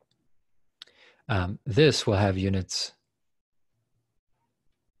 This will have units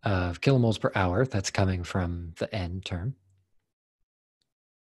of kilomoles per hour. That's coming from the N term.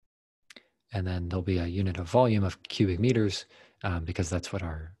 And then there'll be a unit of volume of cubic meters because that's what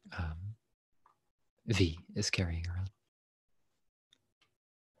our V is carrying around.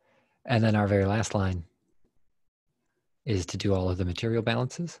 And then our very last line is to do all of the material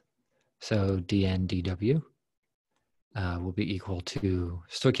balances. So dN dW will be equal to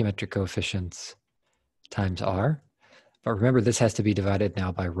stoichiometric coefficients times R. But remember, this has to be divided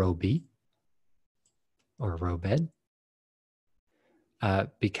now by rho B, or rho bed,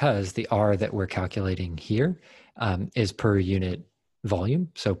 because the R that we're calculating here is per unit volume,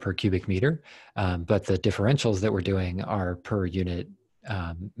 so per cubic meter, but the differentials that we're doing are per unit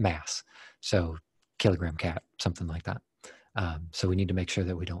mass, so kilogram cat, something like that. So we need to make sure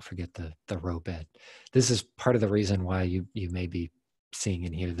that we don't forget the rho bed. This is part of the reason why you may be seeing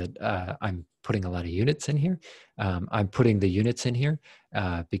in here that I'm putting a lot of units in here. I'm putting the units in here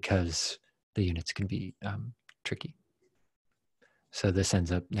because the units can be tricky. So this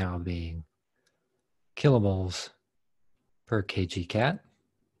ends up now being kilomoles per kg cat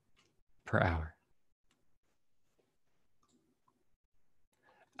per hour.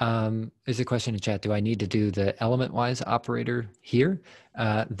 There's a question in chat. Do I need to do the element-wise operator here?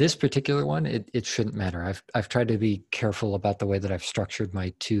 This particular one, it shouldn't matter. I've tried to be careful about the way that I've structured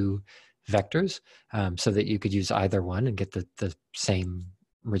my two vectors so that you could use either one and get the same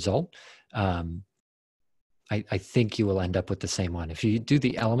result. I think you will end up with the same one. If you do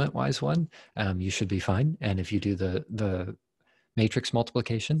the element-wise one, you should be fine. And if you do the matrix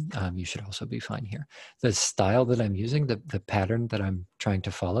multiplication, you should also be fine here. The style that I'm using, the pattern that I'm trying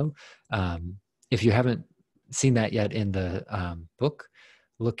to follow, if you haven't seen that yet in the book,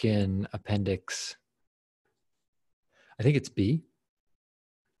 look in appendix, I think it's B,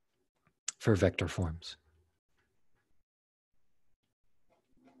 for vector forms.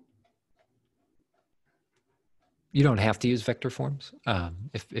 You don't have to use vector forms.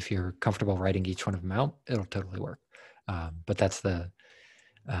 If you're comfortable writing each one of them out, it'll totally work. But that's the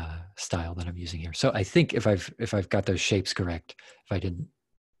style that I'm using here. So I think if I've got those shapes correct, if I didn't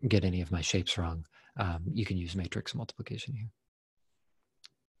get any of my shapes wrong, you can use matrix multiplication here.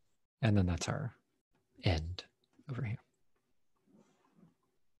 And then that's our end over here.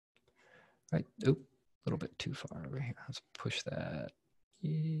 Right, oop, a little bit too far over here. Let's push that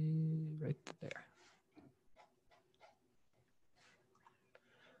right there.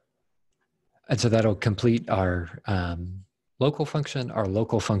 And so that'll complete our local function. Our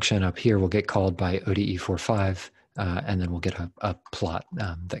local function up here will get called by ODE45, and then we'll get a plot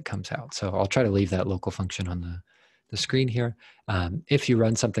that comes out. So I'll try to leave that local function on the screen here. If you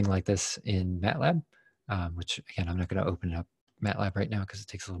run something like this in MATLAB, which again, I'm not going to open up MATLAB right now because it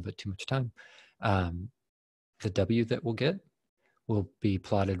takes a little bit too much time, the W that we'll get will be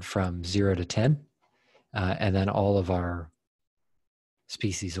plotted from 0 to 10, and then all of our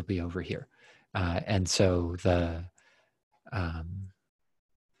species will be over here. And so the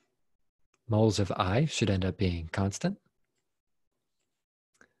moles of I should end up being constant.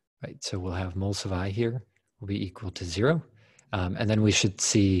 Right, so we'll have moles of I here will be equal to 0. And then we should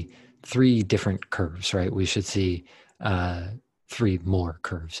see 3 different curves, right? We should see 3 more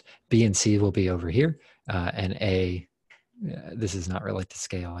curves. B and C will be over here, and A, this is not related to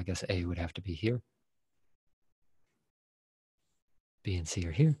scale. I guess A would have to be here. B and C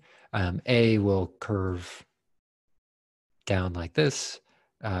are here. A will curve down like this.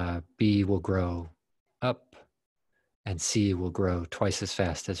 B will grow up, and C will grow twice as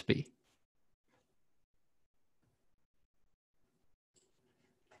fast as B.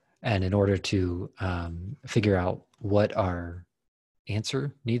 And in order to figure out what our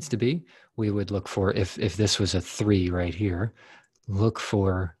answer needs to be, we would look for, if this was a 3 right here, look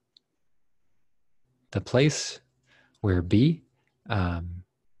for the place where B,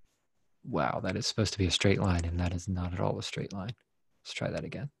 wow, that is supposed to be a straight line, and that is not at all a straight line. Let's try that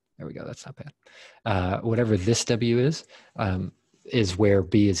again. There we go, that's not bad. Whatever this W is where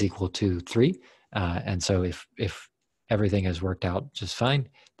B is equal to 3. And so if everything has worked out just fine,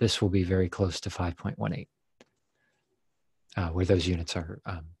 this will be very close to 5.18, where those units are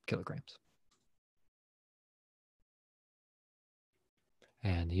kilograms.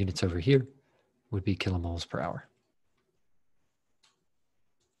 And the units over here would be kilomoles per hour.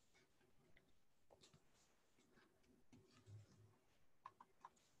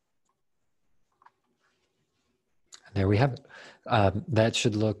 And there we have it. That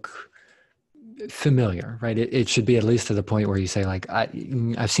should look familiar, right? It should be at least to the point where you say, like,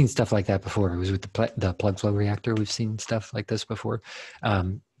 I've seen stuff like that before. It was with the plug flow reactor. We've seen stuff like this before.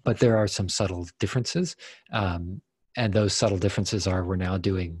 But there are some subtle differences. And those subtle differences are we're now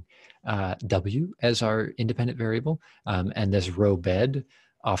doing W as our independent variable. And this row bed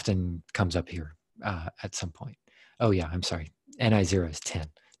often comes up here at some point. Oh yeah, I'm sorry. Ni0 is 10,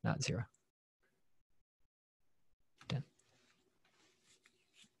 not 0.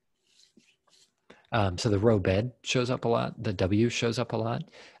 10. So the row bed shows up a lot. The W shows up a lot.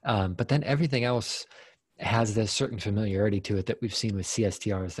 But then everything else has this certain familiarity to it that we've seen with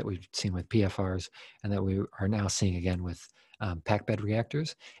CSTRs, that we've seen with PFRs, and that we are now seeing again with packed bed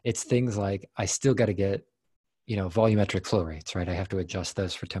reactors. It's things like, I still got to get, volumetric flow rates, right? I have to adjust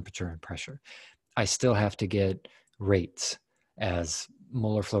those for temperature and pressure. I still have to get rates as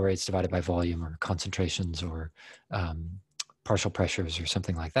molar flow rates divided by volume, or concentrations, or partial pressures, or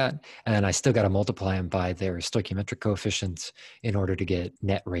something like that. And then I still got to multiply them by their stoichiometric coefficients in order to get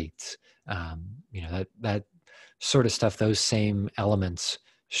net rates. That sort of stuff, those same elements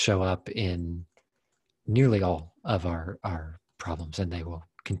show up in nearly all of our problems, and they will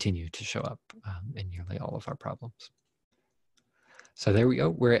continue to show up in nearly all of our problems. So there we go.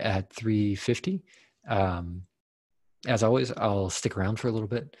 We're at 350. As always, I'll stick around for a little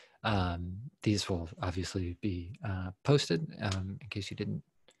bit. These will obviously be posted in case you didn't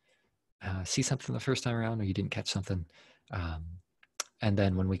see something the first time around, or you didn't catch something. And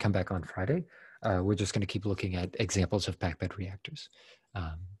then when we come back on Friday, we're just going to keep looking at examples of packed bed reactors,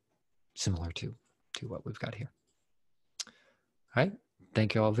 similar to what we've got here. All right.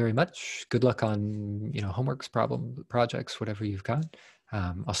 Thank you all very much. Good luck on homeworks, projects, whatever you've got.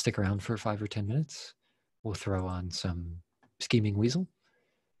 I'll stick around for 5 or 10 minutes. We'll throw on some Scheming Weasel.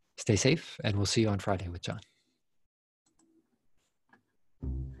 Stay safe, and we'll see you on Friday with John.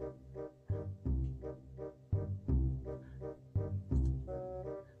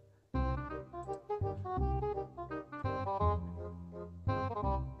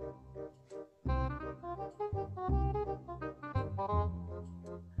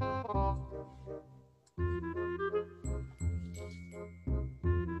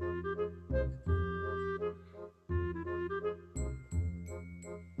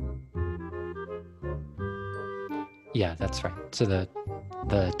 Yeah, that's right. So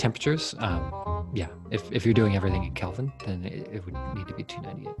the temperatures, yeah, if you're doing everything in Kelvin, then it would need to be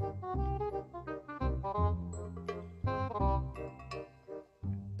 298.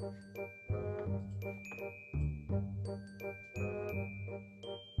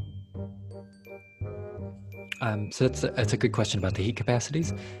 So that's a good question about the heat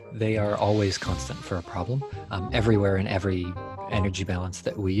capacities. They are always constant for a problem. Everywhere in every energy balance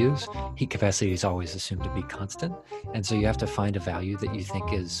that we use, heat capacity is always assumed to be constant. And so you have to find a value that you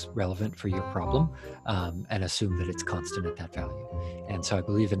think is relevant for your problem and assume that it's constant at that value. And so I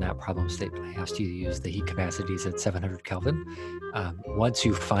believe in that problem statement, I asked you to use the heat capacities at 700 Kelvin. Once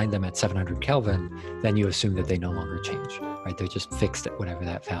you find them at 700 Kelvin, then you assume that they no longer change, right? They're just fixed at whatever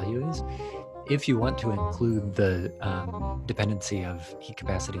that value is. If you want to include the dependency of heat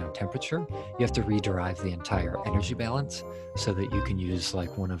capacity on temperature, you have to rederive the entire energy balance so that you can use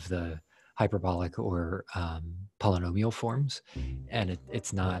like one of the hyperbolic or polynomial forms, and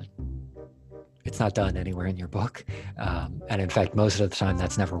it's not done anywhere in your book. And in fact, most of the time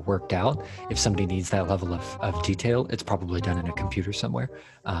that's never worked out. If somebody needs that level of detail, it's probably done in a computer somewhere.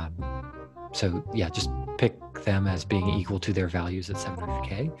 So yeah, just pick them as being equal to their values at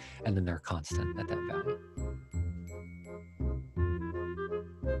 700K, and then they're constant at that value.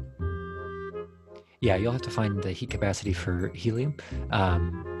 Yeah, you'll have to find the heat capacity for helium,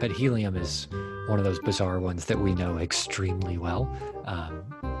 but helium is one of those bizarre ones that we know extremely well.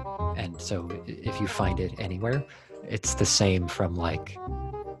 And so if you find it anywhere, it's the same from like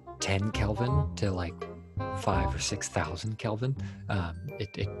 10 Kelvin to like 5,000 or 6,000 Kelvin.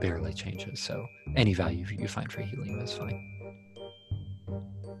 It barely changes. So any value you find for helium is fine.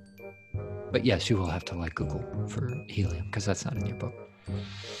 But yes, you will have to like Google for helium because that's not in your book.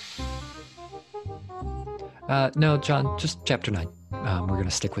 No, John, just chapter 9. We're going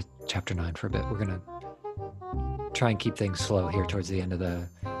to stick with chapter 9 for a bit. We're going to try and keep things slow here towards the end of the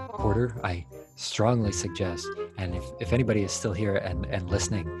quarter. I strongly suggest, and if anybody is still here and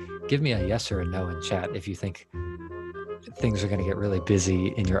listening, give me a yes or a no in chat if you think things are going to get really busy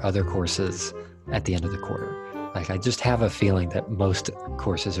in your other courses at the end of the quarter. Like, I just have a feeling that most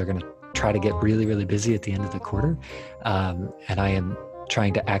courses are going to try to get really, really busy at the end of the quarter. And I am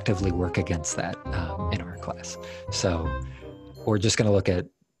trying to actively work against that in our class. So we're just going to look at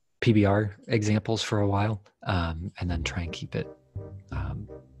PBR examples for a while and then try and keep it,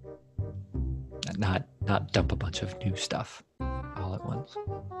 not dump a bunch of new stuff all at once.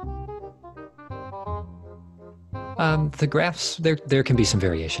 The graphs, there can be some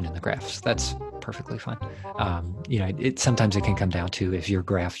variation in the graphs. That's perfectly fine. Sometimes it can come down to if your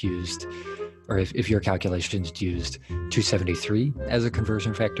graph used, or if your calculations used 273 as a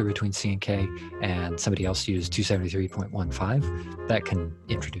conversion factor between C and K, and somebody else used 273.15, that can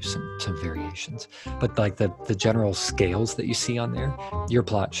introduce some variations. But like the general scales that you see on there, your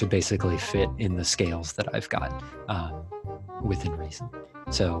plot should basically fit in the scales that I've got within reason.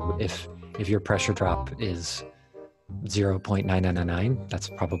 So if your pressure drop is 0.9999, that's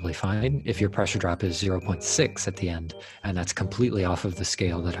probably fine. If your pressure drop is 0.6 at the end, and that's completely off of the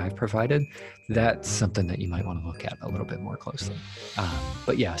scale that I've provided, that's something that you might want to look at a little bit more closely.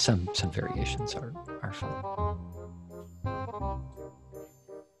 But yeah, some variations are fine.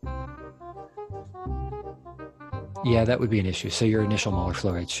 Yeah, that would be an issue. So your initial molar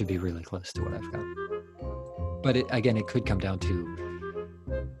flow rate should be really close to what I've got. But it could come down to,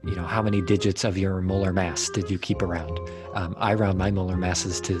 how many digits of your molar mass did you keep around? I round my molar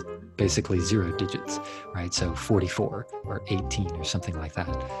masses to basically 0 digits, right? So 44 or 18 or something like that.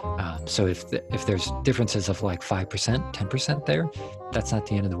 So if there's differences of like 5%, 10% there, that's not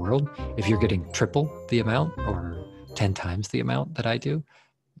the end of the world. If you're getting triple the amount or 10 times the amount that I do,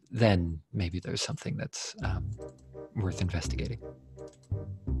 then maybe there's something that's worth investigating.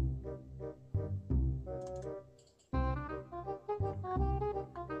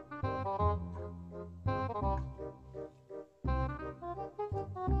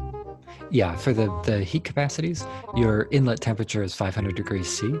 Yeah, for the heat capacities, your inlet temperature is 500 degrees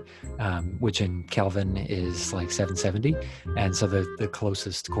C, which in Kelvin is like 770. And so the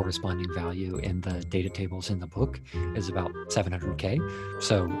closest corresponding value in the data tables in the book is about 700K.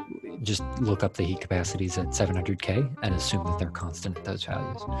 So just look up the heat capacities at 700K and assume that they're constant at those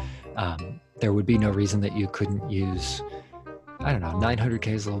values. There would be no reason that you couldn't use, I don't know, 900K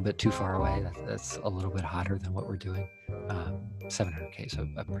is a little bit too far away. That's a little bit hotter than what we're doing. 700K is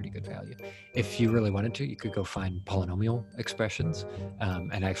a pretty good value. If you really wanted to, you could go find polynomial expressions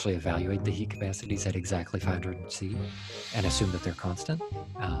and actually evaluate the heat capacities at exactly 500 C and assume that they're constant.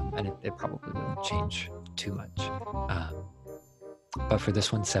 And it probably wouldn't change too much. But for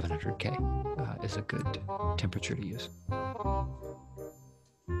this one, 700K is a good temperature to use.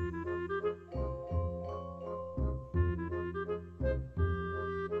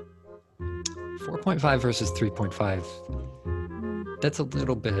 4.5 versus 3.5, that's a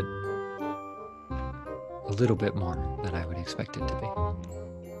little bit more than I would expect it to be.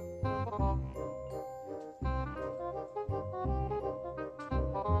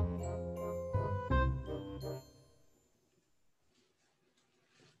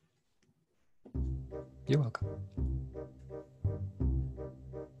 You're welcome.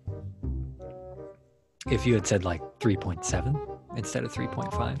 If you had said like 3.7 instead of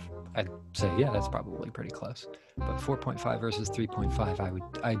 3.5, I'd say, yeah, that's probably pretty close. But 4.5 versus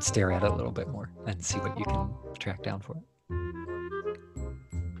 3.5, I'd stare at it a little bit more and see what you can track down for it.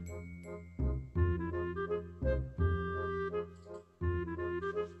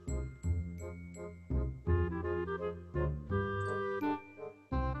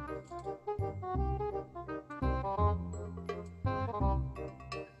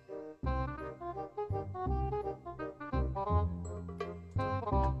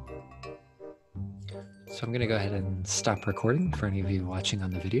 So I'm going to go ahead and stop recording for any of you watching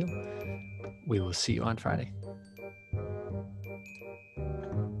on the video. We will see you on Friday.